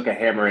Mexico, took a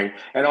hammering,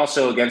 and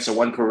also against the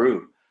one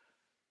Peru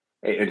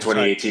in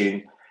 2018.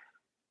 Right.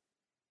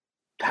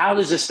 How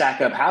does this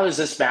stack up? How is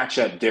this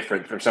matchup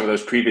different from some of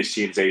those previous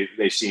teams they've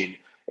seen?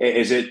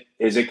 Is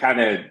it kind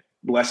of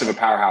less of a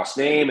powerhouse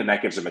name and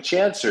that gives them a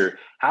chance, or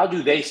how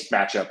do they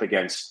match up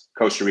against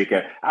Costa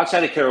Rica?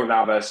 Outside of Keylor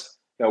Navas,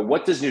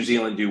 what does New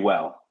Zealand do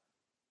well?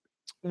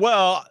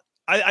 Well,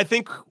 I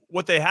think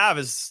what they have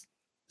is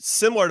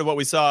similar to what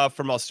we saw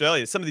from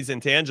Australia, some of these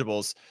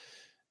intangibles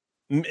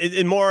and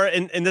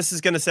this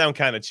is going to sound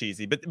kind of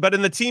cheesy, but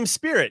in the team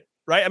spirit,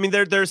 right? I mean,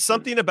 there's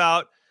something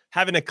about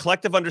having a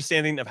collective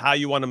understanding of how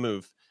you want to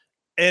move.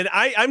 And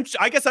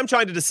I guess I'm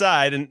trying to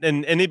decide,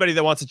 and anybody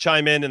that wants to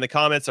chime in the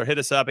comments or hit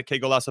us up at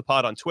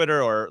KGolasoPod on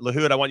Twitter, or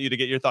Lahoud, I want you to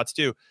get your thoughts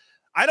too.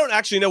 I don't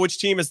actually know which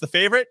team is the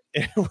favorite,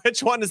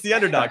 which one is the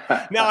underdog.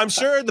 Now, I'm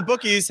sure the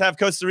bookies have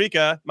Costa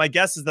Rica. My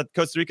guess is that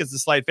Costa Rica is the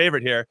slight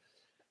favorite here.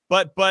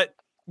 But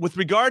with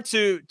regard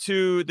to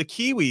the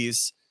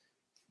Kiwis,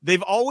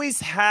 they've always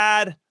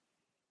had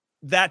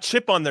that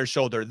chip on their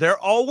shoulder. They're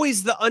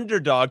always the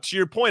underdog, to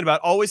your point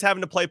about always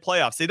having to play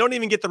playoffs. They don't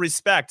even get the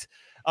respect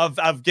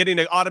of getting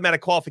an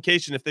automatic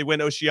qualification if they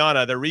win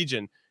Oceania, their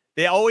region.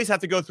 They always have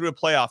to go through a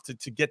playoff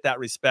to get that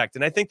respect.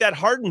 And I think that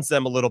hardens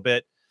them a little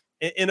bit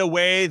in a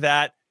way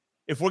that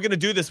if we're going to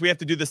do this, we have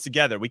to do this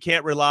together. We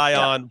can't rely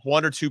on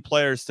one or two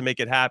players to make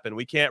it happen.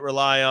 We can't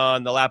rely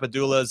on the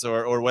Lapadulas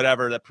or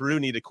whatever that Peru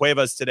needed,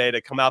 Cuevas today,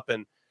 to come up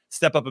and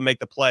step up and make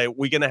the play.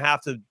 We're going to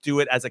have to do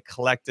it as a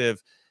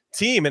collective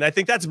team. And I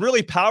think that's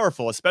really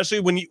powerful, especially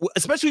when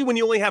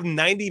you only have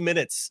 90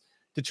 minutes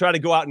to try to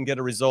go out and get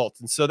a result.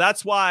 And so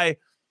that's why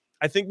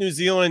I think New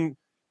Zealand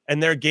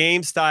and their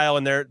game style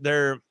and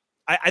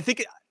I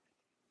think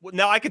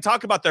now I could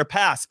talk about their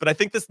past, but I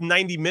think this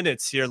 90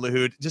 minutes here,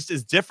 Lahoud, just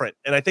is different.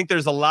 And I think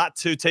there's a lot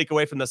to take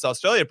away from this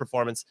Australia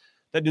performance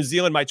that New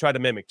Zealand might try to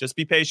mimic. Just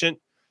be patient.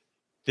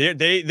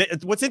 They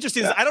what's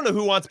interesting is I don't know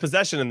who wants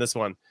possession in this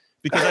one,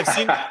 because I've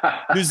seen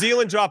New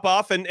Zealand drop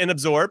off and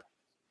absorb,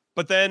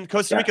 but then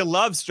Costa Rica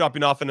loves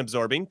dropping off and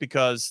absorbing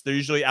because they're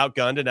usually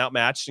outgunned and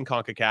outmatched in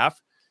CONCACAF.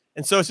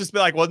 And so it's just be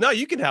like, well, no,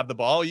 you can have the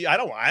ball. I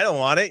don't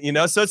want it,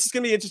 So it's just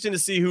going to be interesting to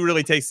see who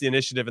really takes the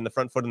initiative in the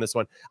front foot in this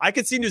one. I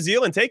could see New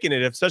Zealand taking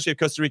it, especially if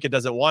Costa Rica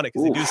doesn't want it,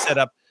 because they do set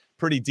up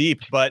pretty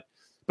deep. But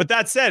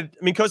that said,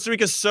 I mean, Costa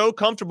Rica is so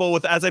comfortable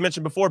with, as I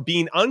mentioned before,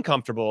 being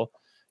uncomfortable.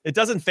 It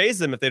doesn't faze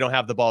them if they don't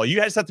have the ball. You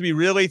guys have to be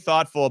really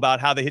thoughtful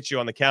about how they hit you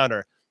on the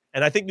counter.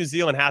 And I think New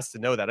Zealand has to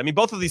know that. I mean,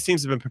 both of these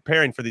teams have been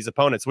preparing for these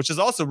opponents, which is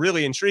also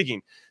really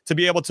intriguing to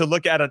be able to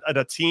look at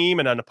a team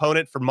and an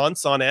opponent for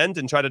months on end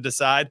and try to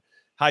decide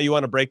how you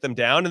want to break them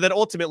down. And then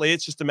ultimately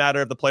it's just a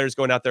matter of the players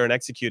going out there and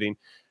executing.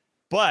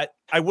 But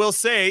I will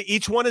say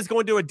each one is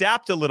going to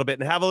adapt a little bit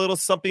and have a little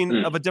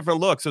something of a different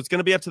look. So it's going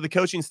to be up to the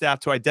coaching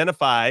staff to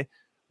identify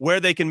where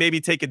they can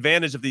maybe take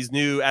advantage of these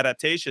new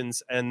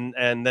adaptations and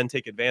then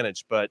take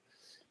advantage. But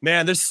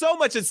man, there's so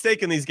much at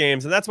stake in these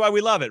games. And that's why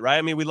we love it, right?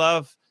 I mean, we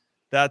love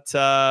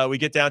that we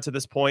get down to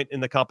this point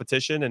in the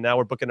competition and now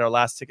we're booking our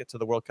last ticket to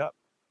the World Cup.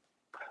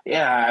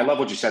 Yeah, I love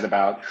what you said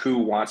about who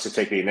wants to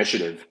take the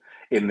initiative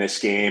in this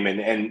game.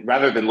 And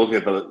rather than looking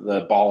at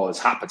the ball as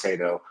hot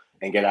potato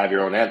and get out of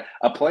your own end,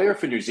 a player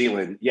for New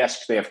Zealand,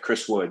 yes, they have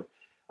Chris Wood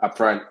up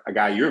front, a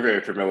guy you're very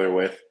familiar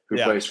with who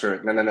plays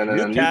for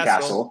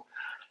Newcastle.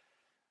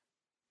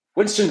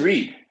 Winston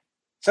Reid.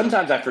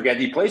 Sometimes I forget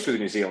he plays for the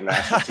New Zealand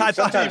national team.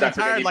 Sometimes I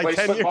forget he plays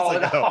football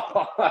at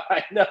all.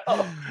 I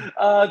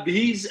know.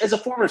 He's, as a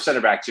former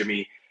center back,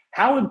 Jimmy,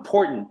 how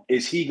important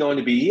is he going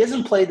to be? He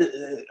hasn't played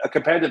a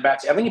competitive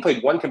match. I think he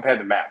played one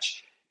competitive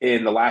match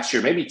in the last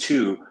year, maybe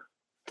two,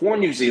 for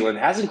New Zealand.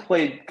 Hasn't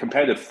played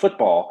competitive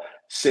football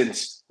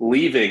since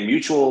leaving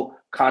mutual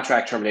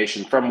contract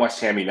termination from West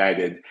Ham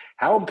United.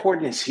 How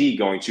important is he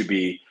going to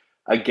be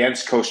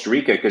against Costa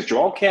Rica? Because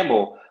Joel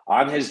Campbell,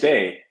 on his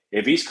day,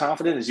 if he's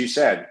confident, as you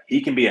said,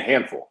 he can be a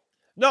handful.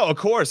 No, of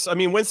course. I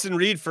mean, Winston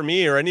Reid, for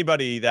me, or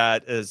anybody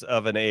that is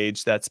of an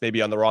age that's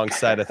maybe on the wrong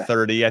side of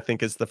 30, I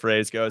think as the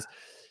phrase goes,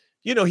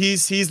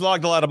 he's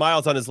logged a lot of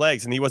miles on his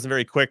legs, and he wasn't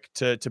very quick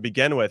to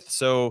begin with.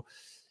 So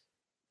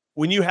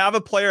when you have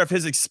a player of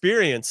his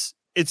experience,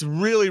 it's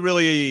really,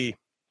 really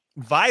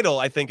vital,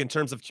 I think, in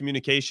terms of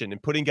communication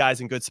and putting guys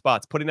in good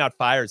spots. Putting out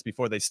fires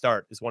before they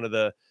start is one of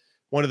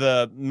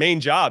the main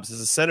jobs as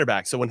a center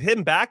back. So when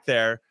him back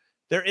there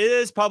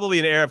is probably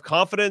an air of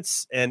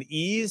confidence and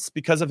ease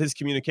because of his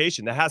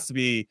communication. That has to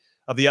be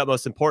of the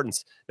utmost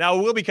importance. Now,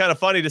 it will be kind of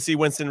funny to see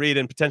Winston Reid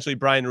and potentially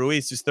Brian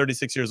Ruiz, who's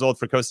 36 years old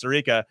for Costa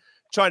Rica,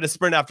 trying to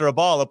sprint after a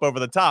ball up over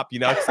the top,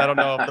 because I don't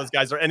know if those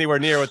guys are anywhere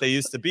near what they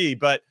used to be.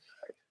 But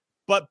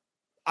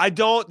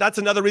that's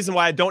another reason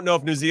why I don't know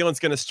if New Zealand's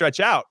going to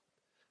stretch out,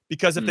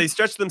 because if they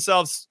stretch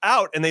themselves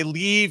out and they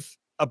leave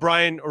a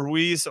Brian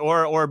Ruiz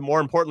or more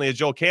importantly, a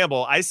Joel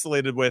Campbell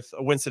isolated with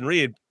a Winston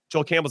Reid,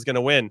 Joel Campbell's going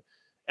to win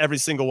every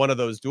single one of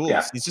those duels.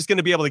 Yeah. He's just going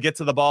to be able to get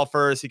to the ball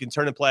first. He can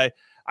turn and play.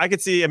 I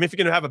could see, if you're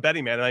going to have a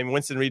betting man,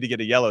 Winston Reid to get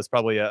a yellow is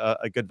probably a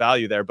good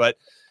value there. But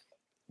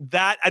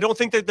that, I don't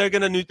think that the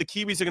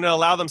Kiwis are going to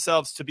allow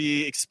themselves to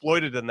be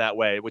exploited in that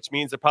way, which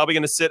means they're probably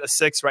going to sit a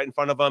 6 right in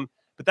front of them.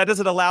 But that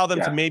doesn't allow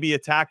them to maybe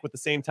attack with the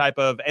same type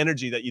of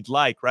energy that you'd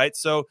like, right?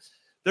 So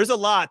there's a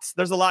lot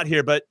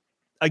here. But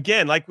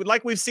again, like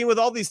we've seen with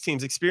all these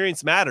teams,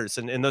 experience matters.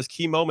 And in those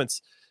key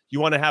moments, you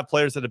want to have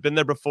players that have been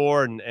there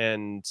before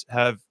and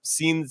have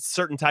seen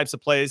certain types of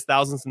plays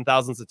thousands and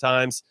thousands of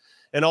times,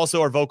 and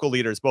also are vocal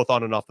leaders, both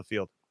on and off the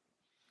field.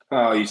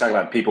 Oh, you talk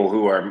about people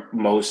who are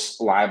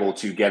most liable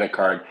to get a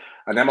card.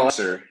 An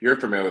MLSer, you're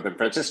familiar with him,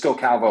 Francisco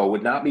Calvo,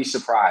 would not be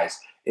surprised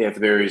if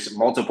there's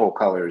multiple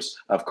colors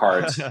of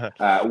cards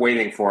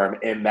waiting for him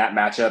in that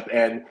matchup.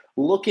 And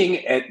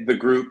looking at the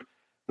group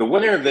The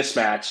winner of this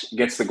match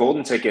gets the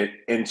golden ticket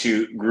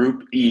into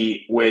Group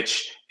E,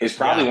 which is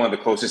probably one of the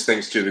closest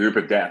things to the group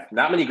of death.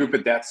 Not many group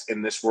of deaths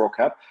in this World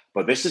Cup,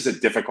 but this is a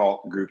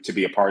difficult group to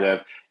be a part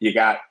of. You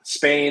got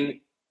Spain,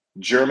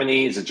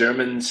 Germany. The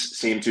Germans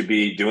seem to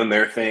be doing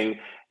their thing,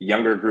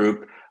 younger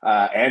group,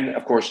 and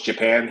of course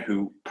Japan,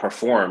 who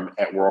perform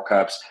at World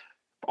Cups,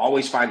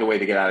 always find a way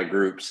to get out of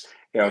groups.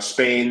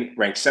 Spain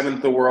ranked 7th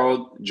in the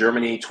world,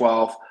 Germany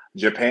 12th,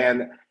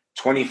 Japan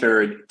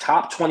 23rd,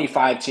 top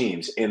 25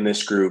 teams in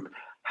this group.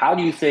 How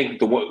do you think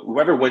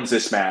whoever wins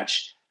this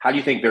match, how do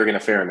you think they're going to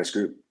fare in this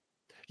group?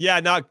 Yeah,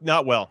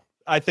 not well.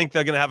 I think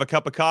they're going to have a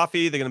cup of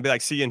coffee. They're going to be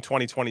like, see you in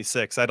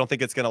 2026. I don't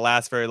think it's going to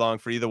last very long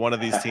for either one of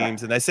these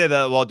teams. And I say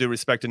that with all due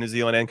respect to New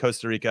Zealand and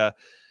Costa Rica.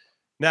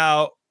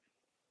 Now,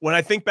 when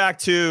I think back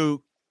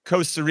to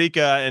Costa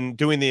Rica and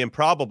doing the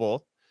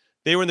improbable,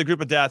 they were in the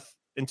group of death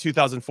in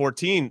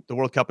 2014, the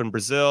World Cup in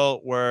Brazil,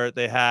 where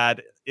they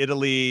had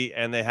Italy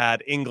and they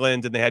had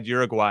England and they had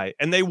Uruguay,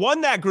 and they won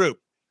that group.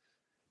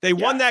 They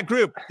won that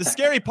group. The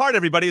scary part,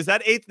 everybody, is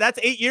that's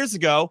 8 years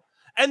ago,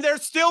 and they're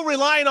still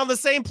relying on the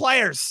same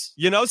players,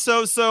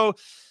 So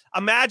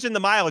imagine the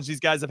mileage these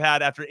guys have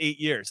had after 8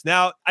 years.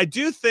 Now, I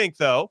do think,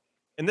 though,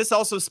 and this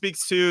also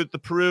speaks to the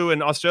Peru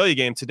and Australia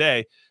game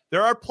today,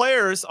 there are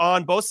players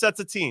on both sets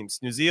of teams,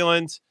 New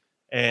Zealand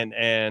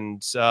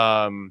and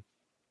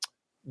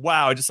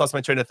wow, I just lost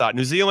my train of thought.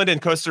 New Zealand and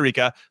Costa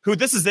Rica, who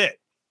this is it.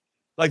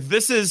 Like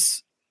this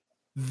is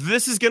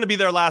going to be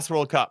their last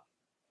World Cup.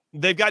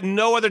 They've got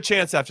no other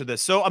chance after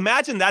this. So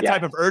imagine that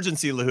type of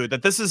urgency, Lahud,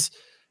 that this is,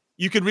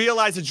 you could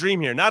realize a dream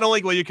here. Not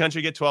only will your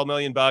country get $12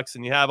 million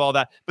and you have all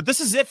that, but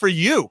this is it for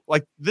you.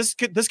 Like this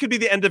could be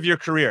the end of your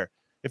career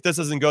if this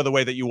doesn't go the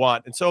way that you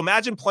want. And so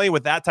imagine playing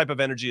with that type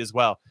of energy as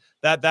well.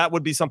 That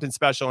would be something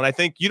special. And I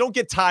think you don't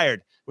get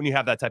tired when you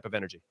have that type of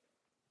energy.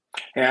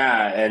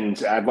 Yeah,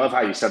 and I love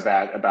how you said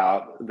that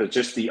about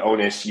the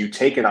onus you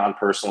take it on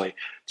personally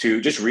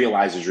to just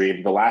realize a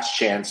dream. The last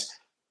chance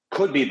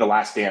could be the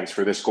last dance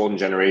for this golden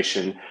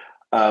generation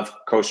of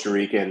Costa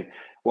Rican.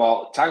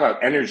 Well, talk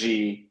about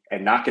energy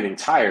and not getting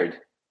tired.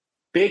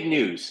 Big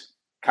news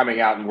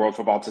coming out in world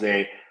football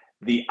today.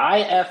 The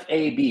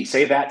IFAB,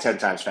 say that 10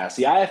 times fast.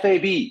 The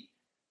IFAB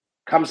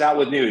comes out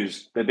with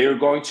news that they are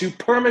going to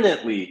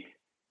permanently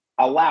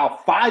allow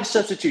 5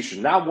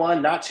 substitutions, not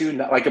 1, not 2,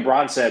 not, like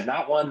LeBron said,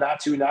 not 1, not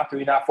 2, not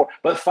 3, not 4,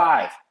 but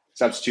 5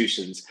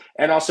 substitutions,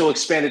 and also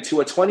expanded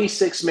to a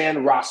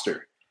 26-man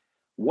roster.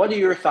 What are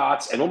your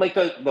thoughts? And we'll make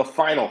the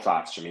final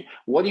thoughts, Jimmy.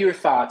 What are your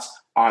thoughts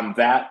on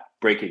that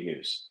breaking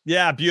news?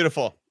 Yeah,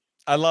 beautiful.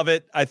 I love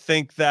it. I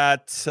think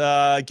that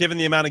given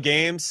the amount of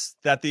games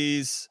that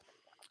these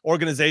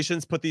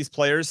organizations put these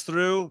players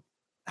through,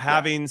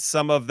 having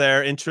some of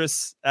their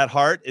interests at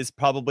heart is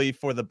probably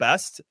for the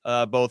best,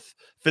 both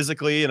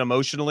physically and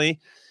emotionally.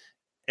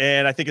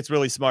 And I think it's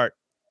really smart.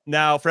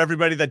 Now, for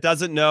everybody that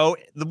doesn't know,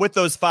 with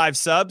those 5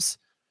 subs,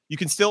 you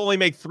can still only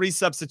make 3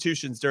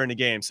 substitutions during a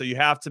game. So you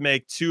have to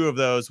make 2 of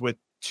those with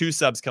 2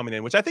 subs coming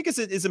in, which I think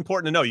is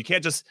important to know. You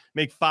can't just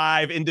make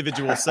 5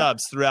 individual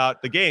subs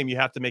throughout the game. You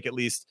have to make at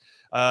least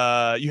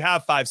you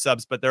have 5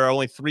 subs, but there are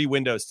only 3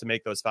 windows to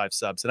make those 5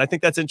 subs. And I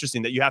think that's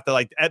interesting that you have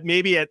to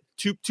maybe at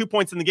two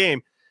points in the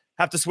game,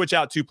 have to switch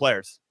out 2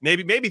 players,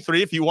 maybe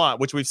 3 if you want,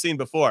 which we've seen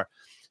before.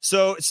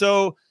 So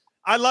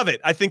I love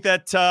it. I think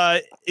that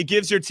it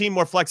gives your team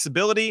more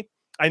flexibility.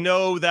 I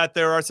know that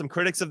there are some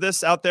critics of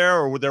this out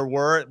there, or there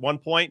were at one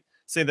point,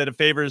 saying that it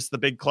favors the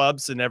big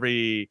clubs in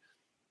every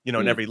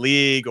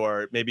league,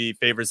 or maybe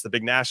favors the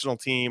big national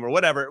team or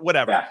whatever.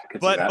 Yeah,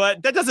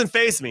 but that doesn't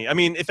faze me. I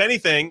mean, if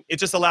anything, it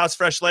just allows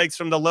fresh legs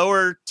from the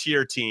lower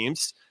tier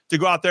teams to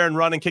go out there and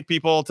run and kick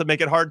people to make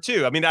it hard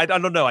too. I mean, I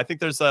don't know. I think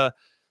there's a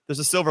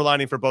silver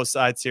lining for both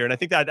sides here. And I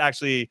think that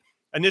actually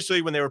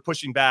initially when they were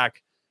pushing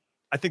back,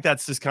 I think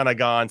that's just kind of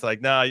gone to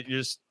like, nah,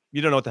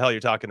 you don't know what the hell you're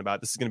talking about.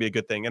 This is going to be a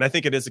good thing. And I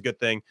think it is a good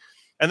thing.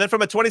 And then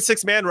from a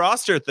 26-man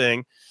roster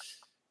thing,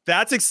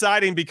 that's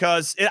exciting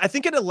because I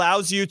think it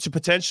allows you to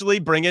potentially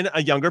bring in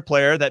a younger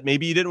player that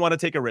maybe you didn't want to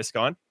take a risk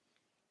on,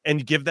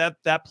 and give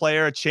that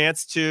player a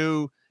chance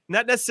to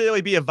not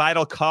necessarily be a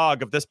vital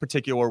cog of this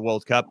particular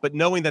World Cup, but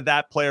knowing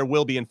that player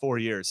will be in 4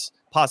 years,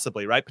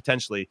 possibly, right?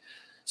 Potentially.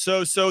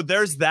 So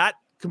there's that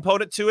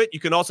component to it. You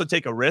can also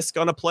take a risk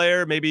on a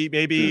player, maybe,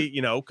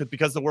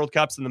 because the World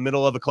Cup's in the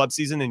middle of a club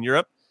season in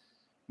Europe.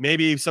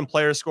 Maybe some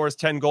player scores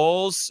 10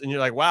 goals and you're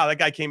like, wow, that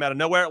guy came out of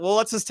nowhere. Well,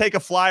 let's just take a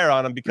flyer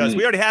on him because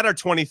we already had our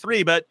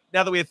 23, but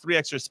now that we have 3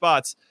 extra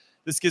spots,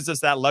 this gives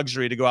us that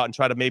luxury to go out and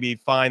try to maybe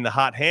find the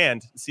hot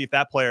hand, see if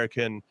that player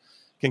can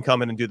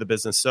come in and do the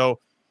business. So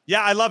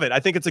yeah, I love it. I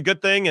think it's a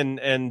good thing. And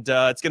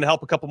it's going to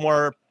help a couple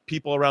more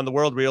people around the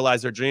world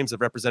realize their dreams of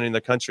representing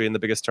their country in the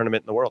biggest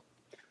tournament in the world.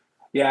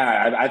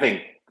 Yeah, I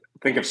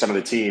think of some of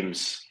the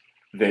teams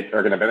that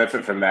are going to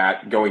benefit from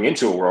that going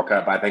into a World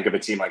Cup. I think of a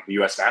team like the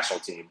U.S. national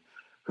team,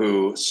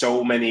 who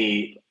so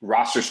many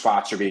roster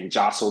spots are being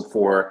jostled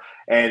for,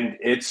 and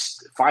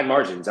it's fine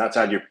margins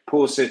outside your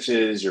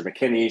Pulisic's, your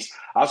McKinney's.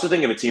 I also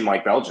think of a team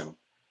like Belgium,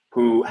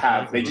 who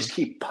they just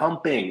keep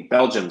pumping.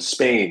 Belgium,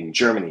 Spain,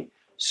 Germany,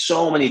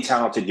 so many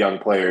talented young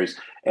players.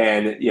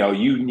 And,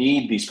 you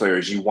need these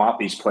players. You want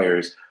these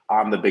players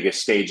on the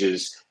biggest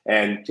stages.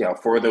 And,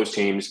 for those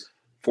teams,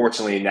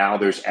 fortunately, now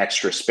there's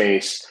extra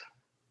space.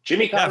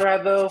 Jimmy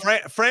Conrad, though.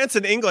 France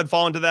and England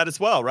fall into that as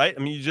well, right?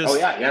 I mean, you just. Oh,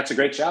 yeah, it's a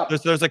great shout.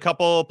 There's a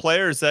couple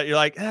players that you're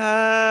like,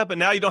 but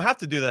now you don't have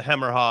to do the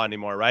hem or haw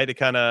anymore, right? It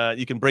kind of,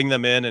 you can bring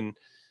them in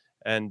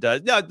and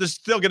there's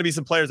still going to be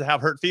some players that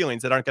have hurt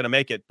feelings that aren't going to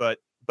make it, but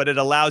it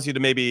allows you to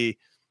maybe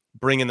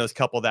bring in those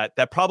couple that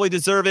probably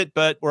deserve it,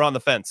 but we're on the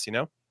fence,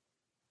 Yeah,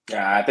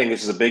 I think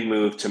this is a big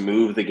move to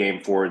move the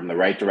game forward in the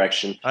right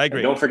direction. I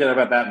agree. And don't forget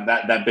about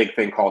that big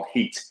thing called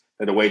heat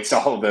that awaits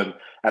all of them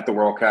at the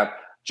World Cup.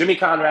 Jimmy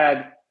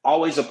Conrad,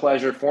 always a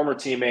pleasure. Former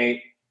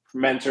teammate,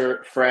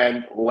 mentor,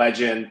 friend,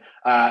 legend.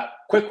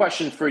 Quick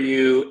question for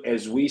you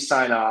as we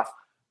sign off.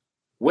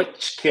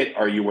 Which kit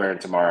are you wearing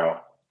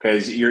tomorrow?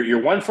 Because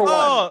you're 1 for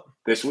 1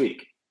 this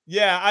week.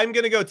 Yeah, I'm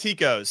going to go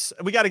Tico's.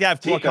 We got to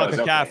have more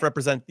CONCACAF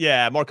represent.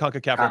 Yeah, more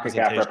CONCACAF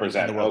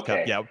representation in the World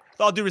Cup. Yeah, with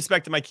all due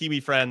respect to my Kiwi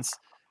friends,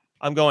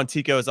 I'm going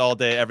Tico's all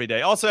day, every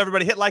day. Also,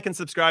 everybody hit like and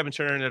subscribe and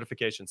turn on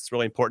notifications. It's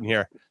really important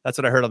here. That's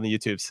what I heard on the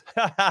YouTubes.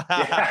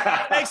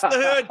 Thanks, the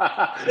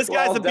Hood. This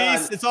guy's a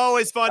beast. It's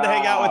always fun to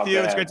hang out with you.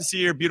 Man. It's great to see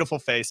your beautiful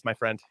face, my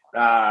friend.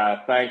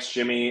 Thanks,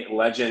 Jimmy.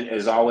 Legend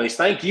as always.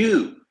 Thank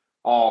you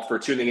all for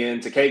tuning in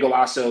to Que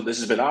Golazo. This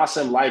has been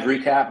awesome. Live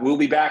recap. We'll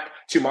be back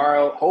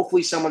tomorrow.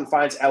 Hopefully someone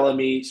finds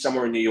LME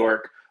somewhere in New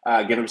York.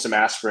 Give him some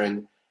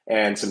aspirin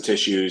and some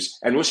tissues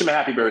and wish him a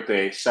happy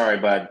birthday. Sorry,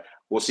 bud.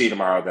 We'll see you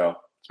tomorrow, though.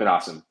 It's been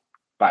awesome.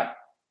 Bye.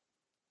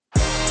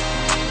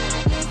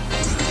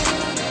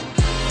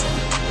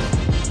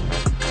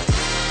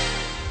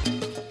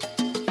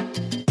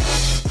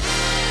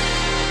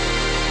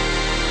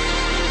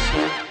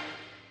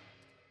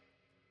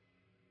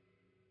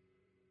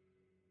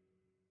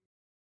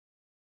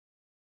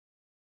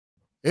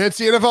 It's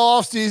the NFL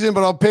offseason,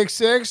 but on Pick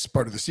Six,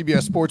 part of the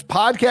CBS Sports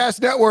Podcast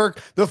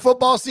Network, the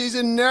football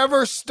season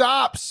never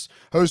stops.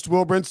 Host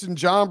Will Brinson,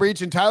 John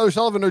Breach, and Tyler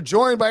Sullivan are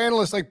joined by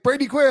analysts like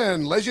Brady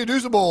Quinn, Lesia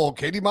Duzable,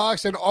 Katie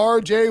Mox, and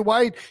RJ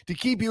White to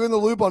keep you in the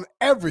loop on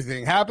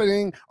everything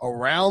happening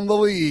around the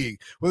league.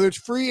 Whether it's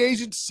free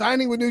agents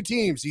signing with new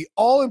teams, the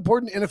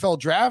all-important NFL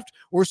draft,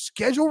 or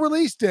schedule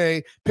release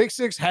day, Pick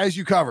Six has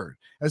you covered.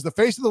 As the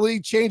face of the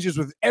league changes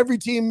with every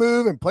team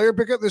move and player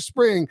pickup this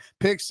spring,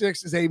 Pick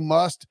Six is a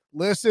must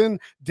listen.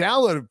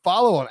 Download and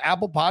follow on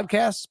Apple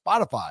Podcasts,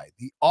 Spotify,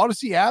 the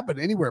Odyssey app, and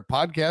anywhere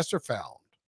podcasts are found.